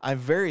 Now, I'm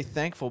very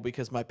thankful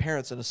because my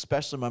parents, and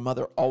especially my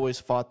mother, always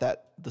fought the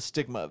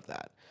stigma of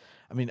that.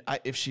 I mean,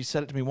 if she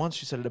said it to me once,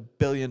 she said it 1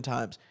 billion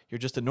times. You're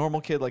just a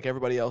normal kid like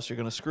everybody else. You're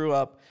going to screw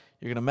up.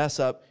 You're going to mess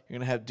up. You're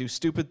going to have to do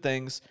stupid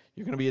things.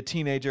 You're going to be a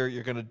teenager.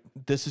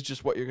 This is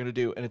just what you're going to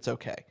do, and it's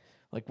okay.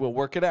 Like, we'll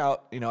work it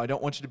out. I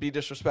don't want you to be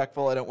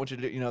disrespectful. I don't want you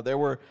to do, there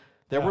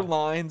were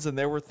lines and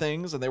there were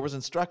things and there was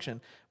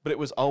instruction, but it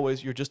was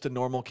always, you're just a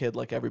normal kid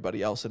like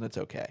everybody else and it's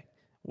okay.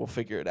 We'll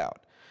figure it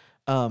out.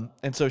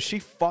 And so she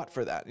fought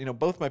for that.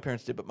 Both my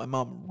parents did, but my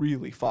mom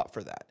really fought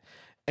for that.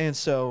 And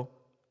so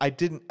I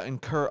didn't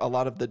incur a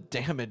lot of the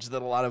damage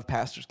that a lot of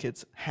pastors'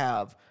 kids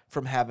have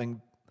from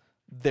having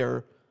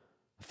their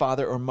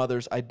father or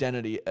mother's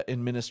identity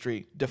in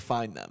ministry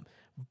define them.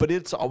 But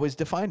it's always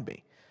defined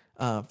me.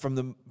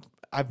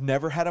 I've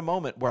never had a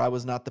moment where I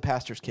was not the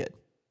pastor's kid.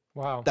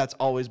 Wow. That's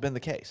always been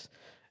the case.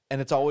 And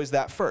it's always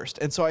that first.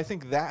 And so I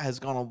think that has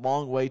gone a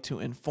long way to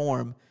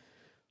inform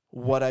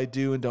what I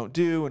do and don't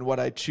do and what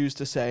I choose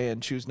to say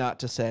and choose not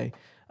to say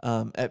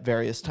at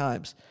various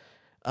times.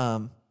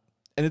 And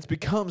it's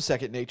become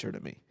second nature to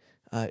me.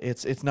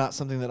 It's not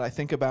something that I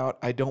think about.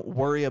 I don't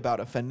worry about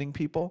offending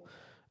people.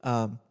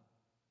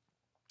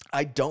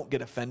 I don't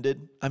get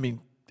offended. I mean,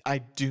 I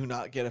do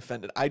not get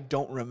offended. I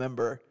don't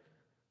remember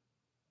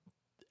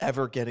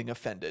ever getting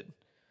offended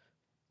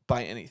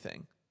by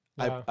anything.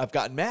 I've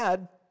gotten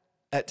mad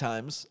at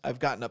times. I've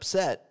gotten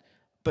upset,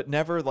 but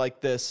never like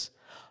this,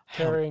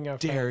 carrying how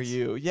offense. dare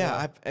you?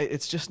 Yeah,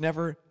 it's just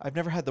I've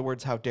never had the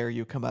words "how dare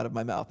you" come out of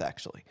my mouth.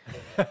 Actually,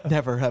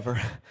 never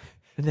ever,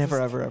 never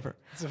ever ever.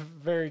 It's a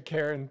very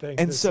Karen thing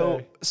And to so,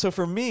 say. so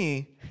for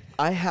me,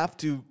 I have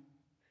to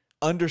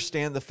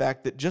understand the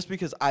fact that just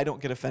because I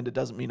don't get offended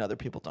doesn't mean other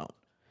people don't.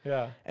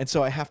 Yeah. And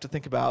so I have to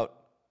think about,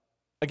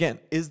 again,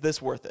 is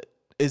this worth it?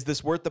 Is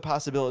this worth the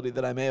possibility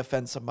that I may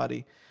offend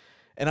somebody?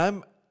 And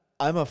I'm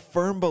a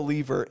firm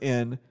believer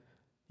in,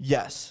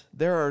 yes,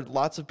 there are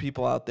lots of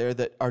people out there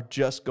that are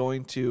just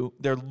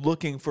they're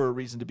looking for a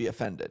reason to be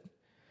offended.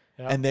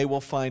 Yeah. And they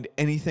will find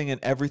anything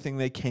and everything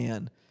they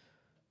can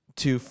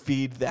to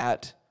feed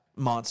that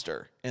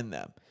monster in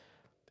them.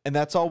 And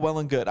that's all well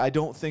and good. I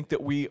don't think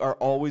that we are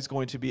always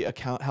going to be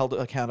held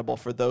accountable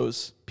for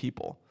those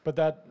people. But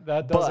that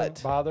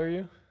doesn't bother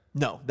you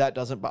No, that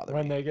doesn't bother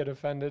when me. they get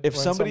offended? If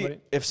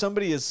when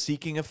somebody is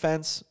seeking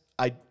offense,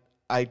 I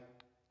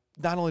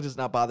not only does it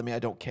not bother me, I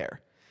don't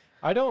care.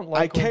 I don't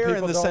like when care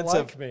people in the don't sense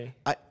like of me.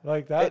 I,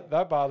 Like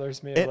that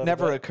bothers me a it little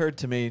never bit. occurred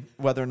to me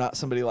whether or not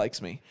somebody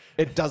likes me.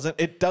 It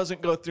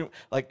doesn't go through,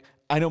 like,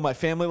 I know my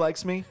family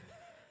likes me.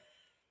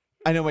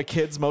 I know my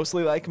kids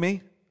mostly like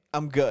me.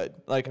 I'm good.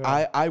 Like,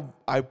 Yeah.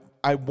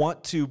 I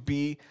want to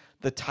be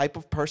the type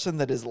of person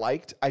that is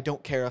liked. I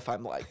don't care if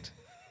I'm liked,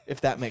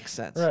 if that makes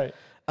sense. Right.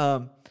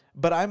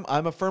 But I'm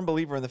a firm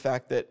believer in the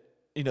fact that,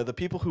 the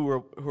people who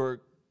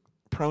are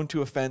prone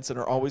to offense and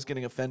are always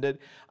getting offended,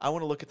 I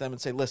want to look at them and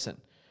say, listen,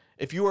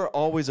 if you are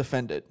always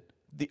offended,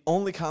 the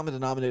only common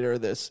denominator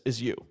of this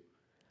is you.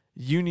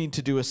 You need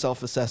to do a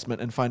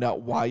self-assessment and find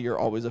out why you're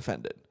always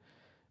offended.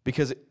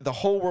 Because the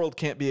whole world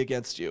can't be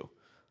against you.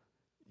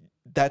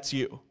 That's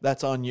you.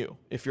 That's on you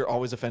if you're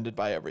always offended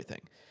by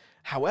everything.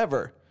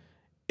 However,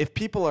 if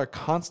people are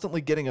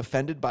constantly getting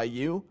offended by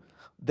you,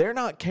 they're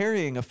not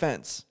carrying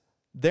offense.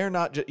 They're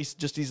not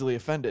just easily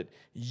offended.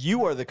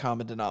 You are the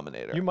common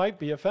denominator. You might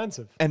be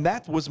offensive. And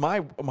that was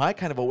my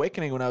kind of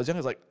awakening when I was young. I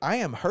was like, I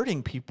am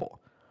hurting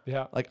people.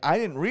 Yeah. Like, I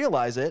didn't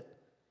realize it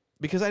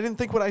because I didn't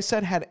think what I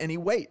said had any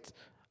weight.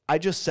 I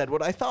just said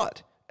what I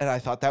thought, and I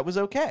thought that was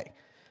okay.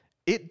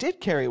 It did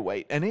carry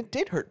weight, and it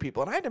did hurt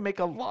people, and I had to make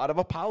a lot of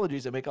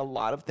apologies and make a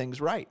lot of things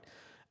right,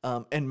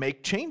 and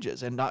make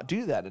changes and not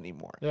do that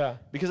anymore. Yeah.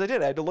 Because I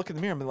had to look in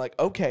the mirror and be like,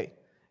 okay,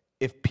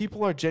 if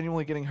people are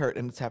genuinely getting hurt,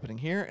 and it's happening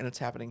here, and it's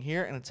happening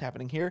here, and it's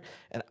happening here,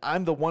 and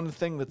I'm the one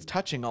thing that's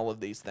touching all of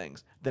these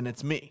things, then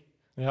it's me.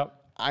 Yep.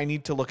 I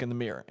need to look in the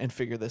mirror and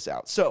figure this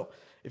out. So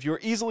if you're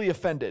easily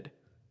offended,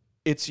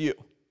 it's you.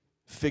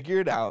 Figure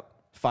it out,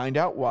 find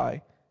out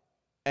why,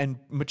 and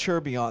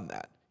mature beyond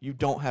that. You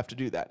don't have to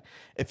do that.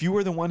 If you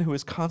are the one who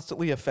is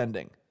constantly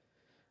offending,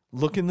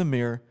 look in the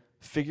mirror,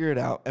 figure it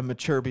out, and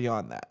mature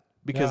beyond that,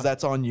 because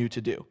that's on you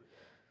to do.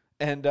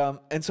 And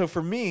so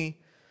for me,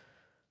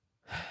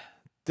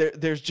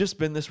 there's just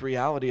been this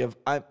reality of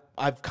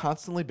I've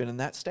constantly been in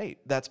that state.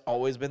 That's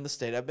always been the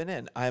state I've been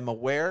in. I am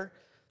aware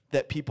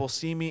that people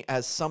see me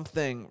as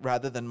something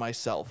rather than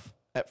myself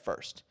at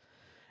first.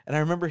 And I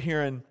remember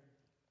hearing,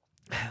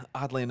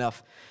 oddly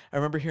enough,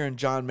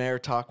 John Mayer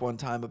talk one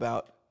time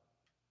about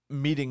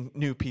meeting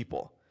new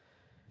people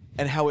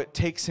and how it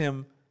takes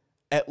him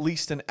at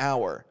least an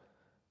hour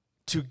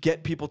to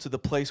get people to the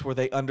place where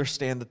they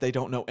understand that they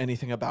don't know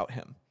anything about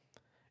him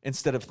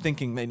instead of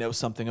thinking they know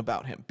something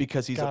about him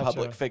because he's a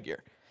public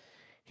figure.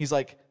 He's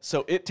like,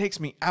 so it takes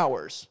me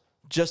hours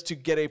just to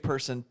get a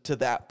person to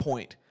that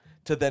point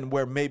to then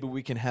where maybe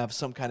we can have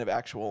some kind of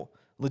actual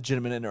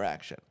legitimate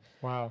interaction.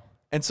 Wow.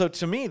 And so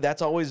to me,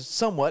 that's always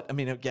somewhat, I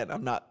mean, again,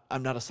 I'm not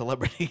a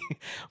celebrity,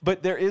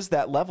 but there is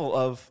that level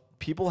of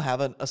people have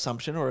an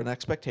assumption or an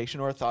expectation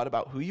or a thought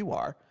about who you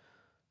are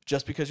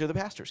just because you're the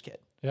pastor's kid.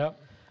 Yep.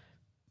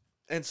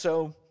 And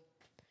so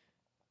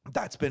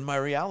that's been my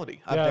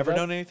reality. I've never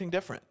known anything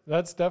different.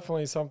 That's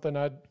definitely something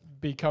I'd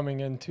be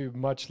coming into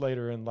much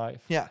later in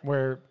life. Yeah.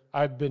 Where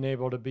I've been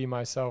able to be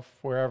myself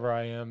wherever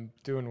I am,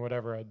 doing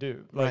whatever I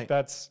do. Like, Right.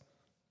 That's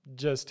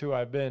just who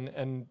I've been.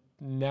 And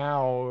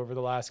now, over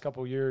the last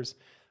couple of years,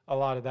 a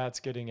lot of that's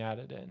getting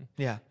added in.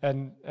 Yeah.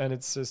 And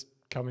it's just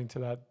coming to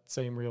that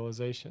same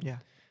realization. Yeah.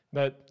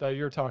 That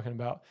you're talking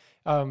about.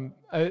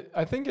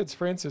 I think it's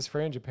Francis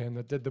Frangipan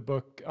that did the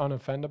book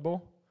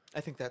Unoffendable. I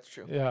think that's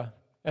true. Yeah.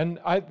 And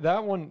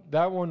that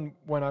one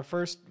when I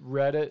first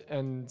read it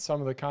and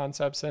some of the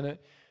concepts in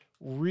it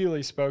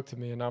really spoke to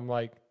me, and I'm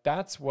like,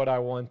 that's what I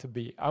want to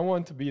be. I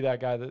want to be that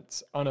guy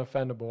that's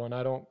unoffendable and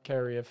I don't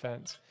carry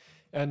offense.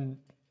 And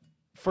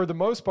for the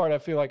most part, I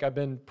feel like I've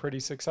been pretty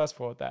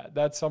successful at that.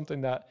 That's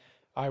something that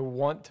I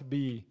want to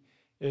be,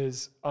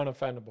 is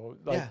unoffendable.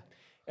 Like, Yeah.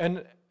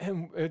 And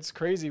it's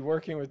crazy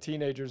working with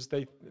teenagers.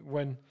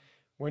 When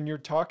you're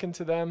talking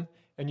to them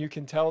and you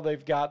can tell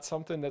they've got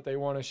something that they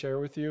want to share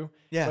with you,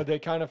 Yeah. but they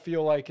kind of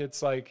feel like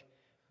it's like,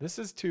 this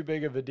is too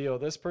big of a deal.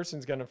 This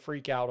person's going to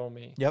freak out on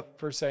me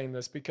for saying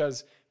this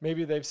because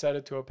maybe they've said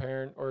it to a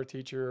parent or a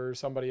teacher or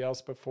somebody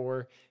else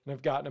before and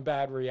have gotten a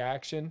bad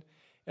reaction.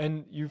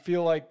 And you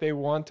feel like they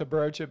want to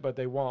broach it, but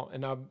they won't.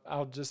 And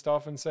I'll just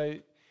often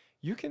say,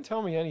 you can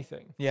tell me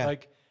anything. Yeah.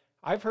 Like,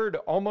 I've heard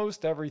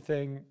almost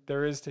everything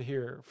there is to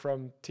hear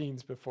from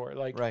teens before.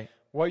 Like Right.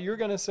 what you're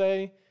going to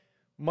say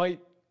might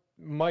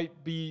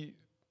be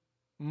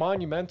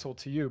monumental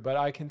to you, but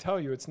I can tell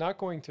you it's not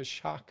going to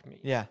shock me.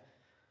 Yeah.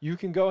 You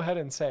can go ahead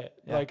and say it.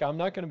 Yeah. Like, I'm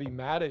not going to be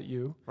mad at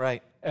you.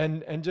 Right.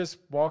 And just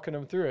walking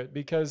them through it,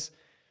 because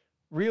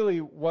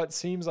really what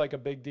seems like a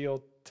big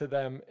deal to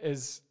them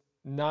is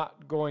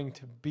not going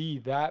to be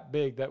that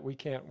big that we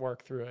can't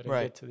work through it and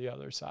Right. get to the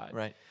other side.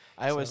 Right.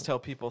 I always So- tell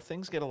people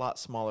things get a lot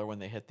smaller when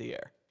they hit the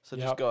air. So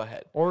just Yep. go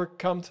ahead. Or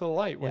come to the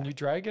light. When Yeah. you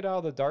drag it out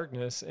of the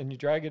darkness and you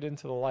drag it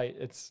into the light,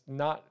 it's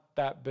not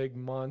that big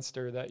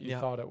monster that you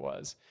Yeah. thought it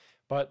was,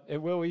 but it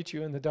will eat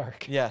you in the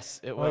dark. Yes,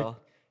 it Like, will.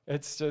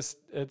 it's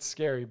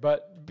scary,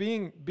 but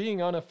being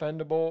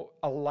unoffendable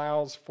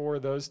allows for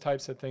those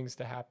types of things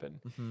to happen.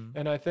 Mm-hmm.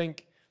 And I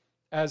think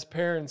as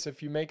parents,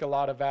 if you make a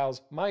lot of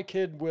vows, my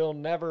kid will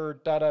never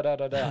da da da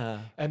da da,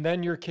 and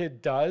then your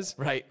kid does,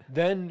 Right.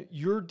 then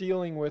you're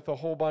dealing with a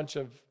whole bunch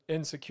of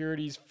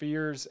insecurities,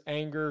 fears,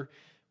 anger,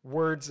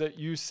 words that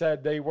you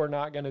said they were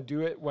not going to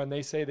do it. When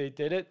they say they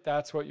did it,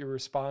 that's what you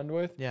respond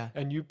with. Yeah.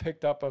 And you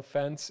picked up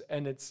offense,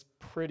 and it's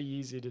pretty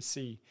easy to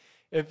see.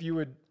 If you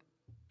would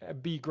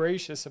be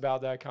gracious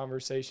about that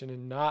conversation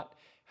and not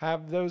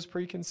have those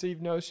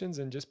preconceived notions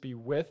and just be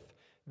with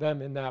them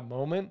in that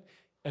moment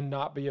and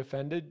not be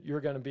offended,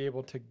 you're going to be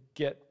able to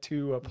get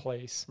to a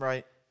place.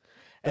 Right.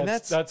 And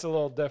That's a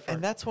little different.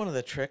 and that's one of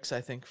the tricks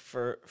I think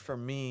for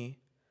me.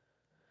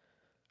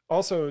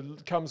 Also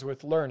it comes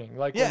with learning.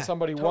 Like Yeah, when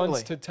somebody totally.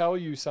 wants to tell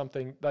you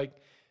something like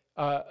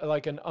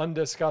an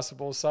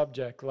undiscussable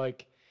subject,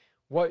 like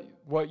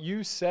what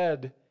you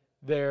said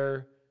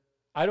there,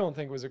 I don't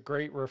think was a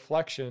great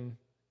reflection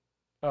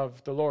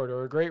of the Lord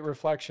or a great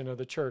reflection of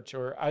the church,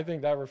 or I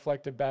think that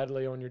reflected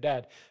badly on your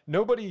dad.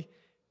 Nobody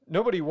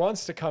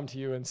wants to come to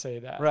you and say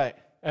that. Right.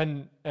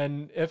 And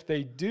if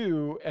they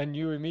do and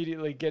you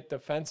immediately get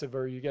defensive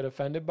or you get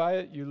offended by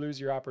it, you lose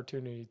your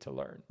opportunity to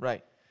learn.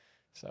 Right.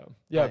 So,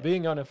 yeah, Right.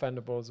 being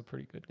unoffendable is a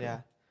pretty good goal.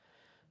 Yeah.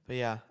 But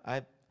yeah,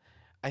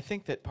 I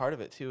think that part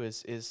of it too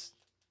is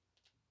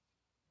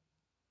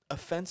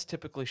offense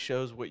typically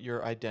shows what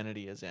your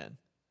identity is in,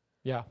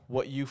 Yeah.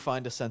 what you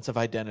find a sense of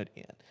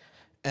identity in.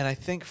 And I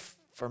think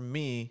for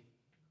me,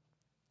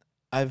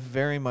 I've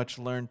very much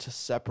learned to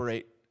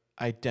separate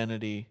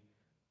identity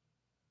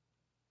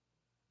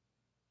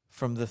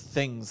from the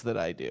things that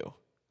I do.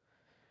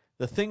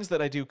 The things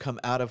that I do come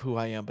out of who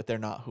I am, but they're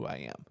not who I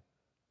am.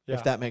 Yeah.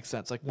 If that makes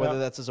sense. Like whether Yeah.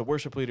 that's as a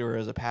worship leader or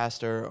as a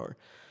pastor or,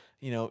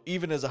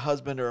 even as a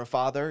husband or a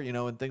father,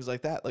 and things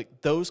like that.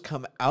 Like those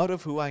come out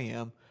of who I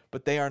am,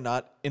 but they are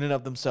not in and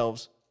of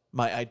themselves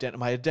my identity.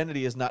 My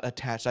identity is not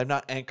attached. I've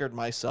not anchored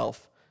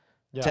myself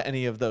Yeah. to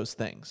any of those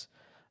things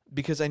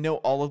because I know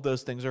all of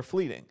those things are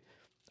fleeting.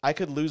 I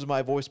could lose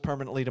my voice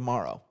permanently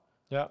tomorrow.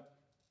 Yeah.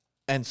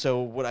 And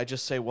so would I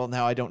just say, well,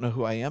 now I don't know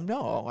who I am?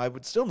 No, I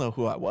would still know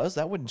who I was.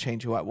 That wouldn't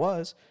change who I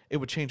was. It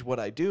would change what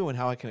I do and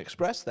how I can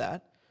express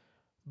that.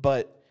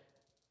 But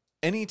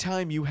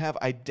anytime you have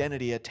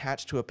identity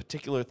attached to a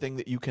particular thing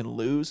that you can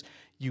lose,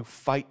 you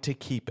fight to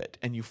keep it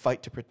and you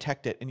fight to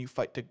protect it and you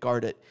fight to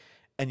guard it.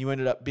 And you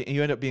end up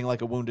being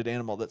like a wounded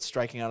animal that's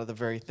striking out of the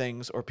very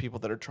things or people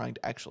that are trying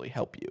to actually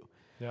help you.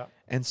 Yeah.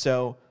 And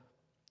so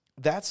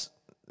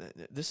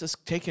this is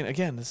taking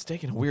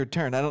a weird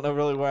turn. I don't know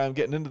really where I'm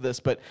getting into this,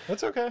 but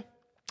That's okay.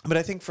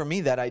 I think for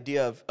me, that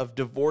idea of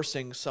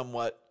divorcing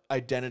somewhat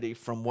identity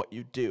from what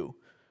you do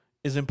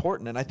is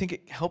important. And I think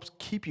it helps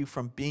keep you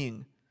from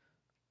being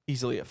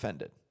easily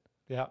offended.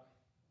 Yeah.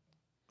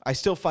 I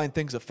still find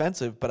things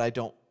offensive, but I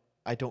don't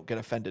get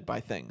offended by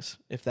things,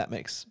 if that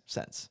makes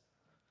sense.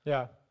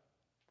 Yeah.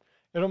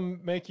 It'll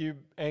make you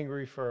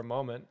angry for a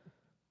moment.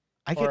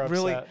 I Or get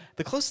really, upset.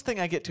 the closest thing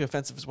I get to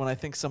offensive is when I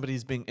think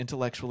somebody's being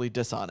intellectually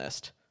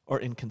dishonest or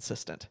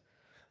inconsistent.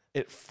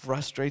 It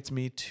frustrates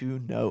me to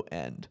no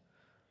end.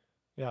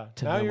 Yeah.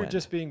 To Now no you're end.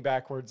 just being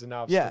backwards and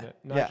Yeah, obstinate.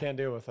 And yeah. I can't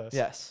deal with this.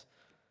 Yes.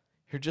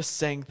 You're just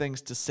saying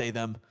things to say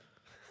them,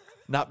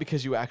 not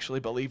because you actually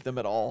believe them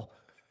at all.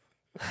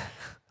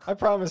 I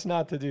promise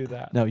not to do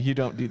that. No, you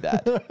don't do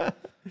that.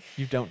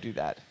 You don't do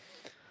that.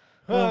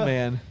 Oh,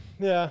 man.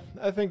 Yeah.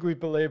 I think we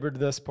belabored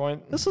this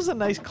point. This was a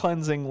nice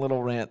cleansing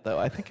little rant, though.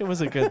 I think it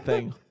was a good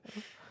thing.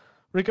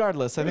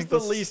 Regardless, I It was think the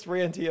this, least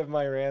ranty of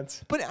my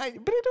rants. But I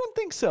don't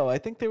think so. I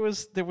think there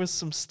was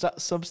some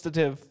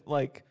substantive,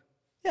 like,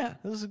 yeah,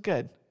 this was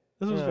good.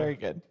 This was Yeah. very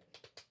good.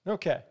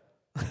 Okay.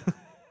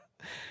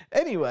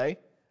 Anyway,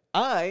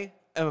 I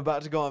am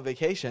about to go on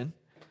vacation.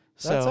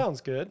 So, That sounds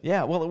good.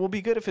 yeah, well, it will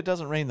be good if it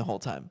doesn't rain the whole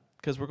time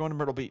because we're going to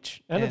Myrtle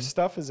Beach. And if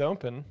stuff is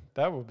open,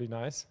 that would be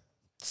nice.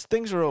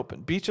 Things are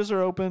open. Beaches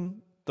are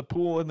open. The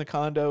pool in the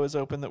condo is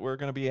open that we're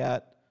going to be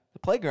at. The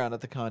playground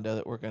at the condo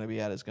that we're going to be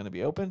at is going to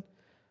be open.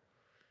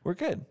 We're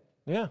good.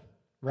 Yeah.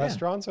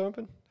 Restaurants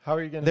open? How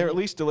are you going to They're at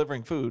least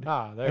delivering food.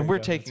 Ah, there and you we're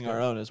go. taking That's our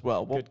good. own as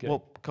well. Good.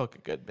 We'll cook a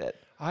good bit.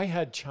 I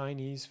had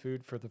Chinese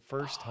food for the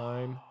first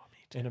time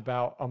in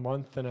about a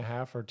month and a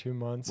half or 2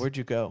 months. Where'd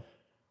you go?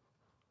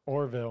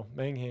 Orville,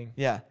 Menghing.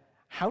 Yeah.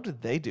 How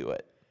did they do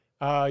it?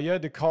 You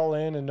had to call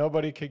in and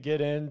nobody could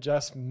get in.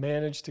 Just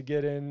managed to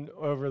get in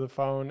over the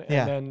phone. And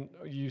Yeah. then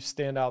you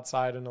stand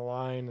outside in a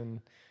line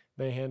and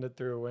they hand it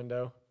through a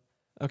window.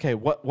 Okay,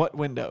 what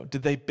window?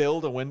 Did they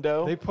build a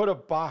window? They put a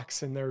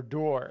box in their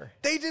door.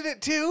 They did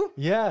it too?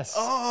 Yes.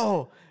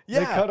 Oh, They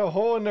yeah. cut a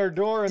hole in their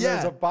door and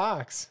there's Yeah. a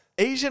box.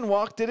 Asian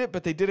Walk did it,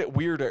 but they did it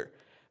weirder.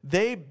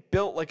 They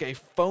built like a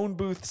phone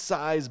booth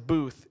size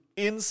booth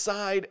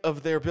inside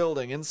of their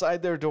building,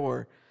 inside their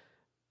door,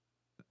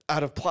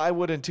 out of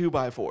plywood and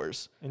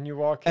 2x4s. And you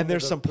walk in. And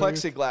there's some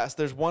plexiglass.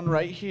 There's one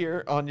right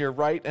here on your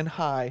right and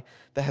high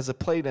that has a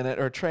plate in it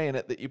or a tray in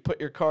it that you put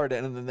your card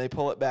in and then they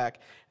pull it back.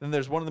 And then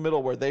there's one in the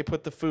middle where they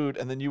put the food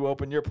and then you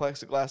open your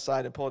plexiglass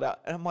side and pull it out.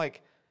 And I'm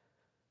like,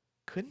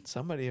 couldn't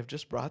somebody have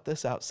just brought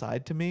this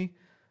outside to me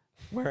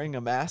wearing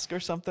a mask or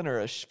something or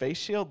a face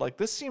shield? Like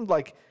this seemed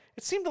like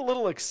it seemed a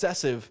little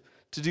excessive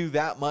to do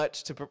that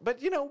much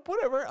but you know,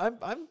 whatever.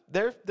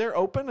 They're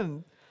open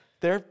and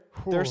they're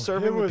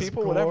serving the was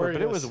people, whatever.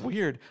 But it was glorious.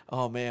 weird.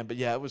 Oh man, but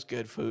yeah, it was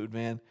good food,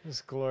 man. It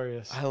was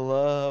glorious. I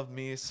love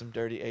me some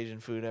dirty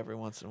Asian food every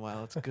once in a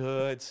while. It's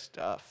good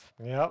stuff.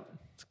 Yep.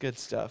 It's good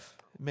stuff.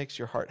 It makes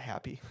your heart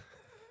happy,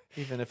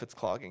 even if it's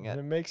clogging And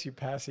it. it makes you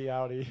passy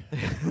outy.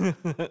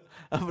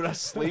 I'm gonna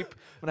sleep.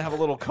 I'm gonna have a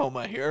little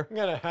coma here. I'm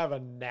going to have a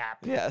nap.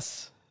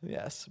 Yes,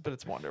 but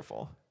it's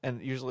wonderful, and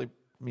it usually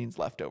means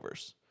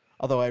leftovers.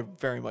 Although I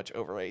very much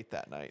overate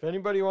that night. If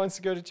anybody wants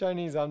to go to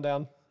Chinese, I'm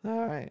down.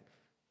 All right.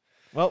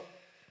 Well,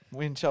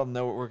 we and Sheldon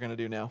know what we're gonna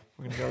do now.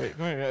 We're gonna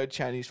go eat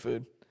Chinese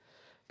food.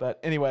 But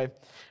anyway,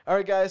 all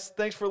right, guys.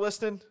 Thanks for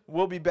listening.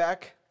 We'll be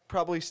back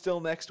probably still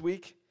next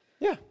week.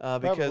 Yeah. Because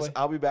probably.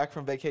 I'll be back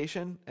from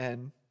vacation,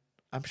 and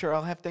I'm sure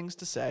I'll have things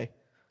to say,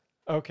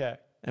 Okay.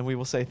 and we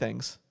will say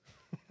things.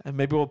 And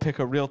maybe we'll pick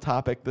a real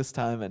topic this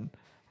time and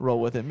roll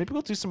with it. Maybe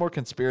we'll do some more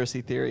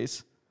conspiracy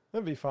theories.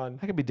 That'd be fun.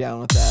 I could be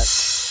down with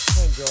that.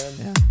 I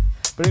enjoy them. Yeah.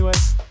 But anyway,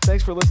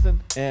 thanks for listening,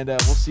 and we'll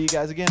see you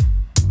guys again.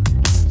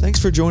 Thanks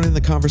for joining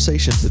the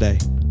conversation today.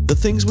 The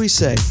Things We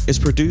Say is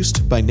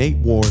produced by Nate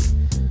Ward.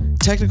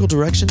 Technical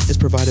direction is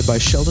provided by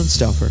Sheldon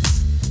Stauffer.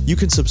 You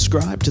can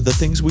subscribe to The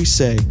Things We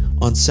Say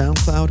on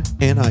SoundCloud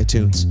and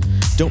iTunes.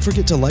 Don't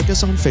forget to like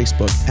us on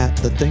Facebook at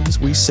The Things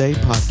We Say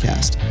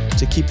Podcast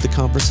to keep the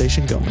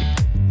conversation going.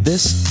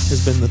 This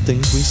has been The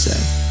Things We Say.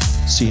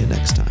 See you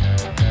next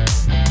time.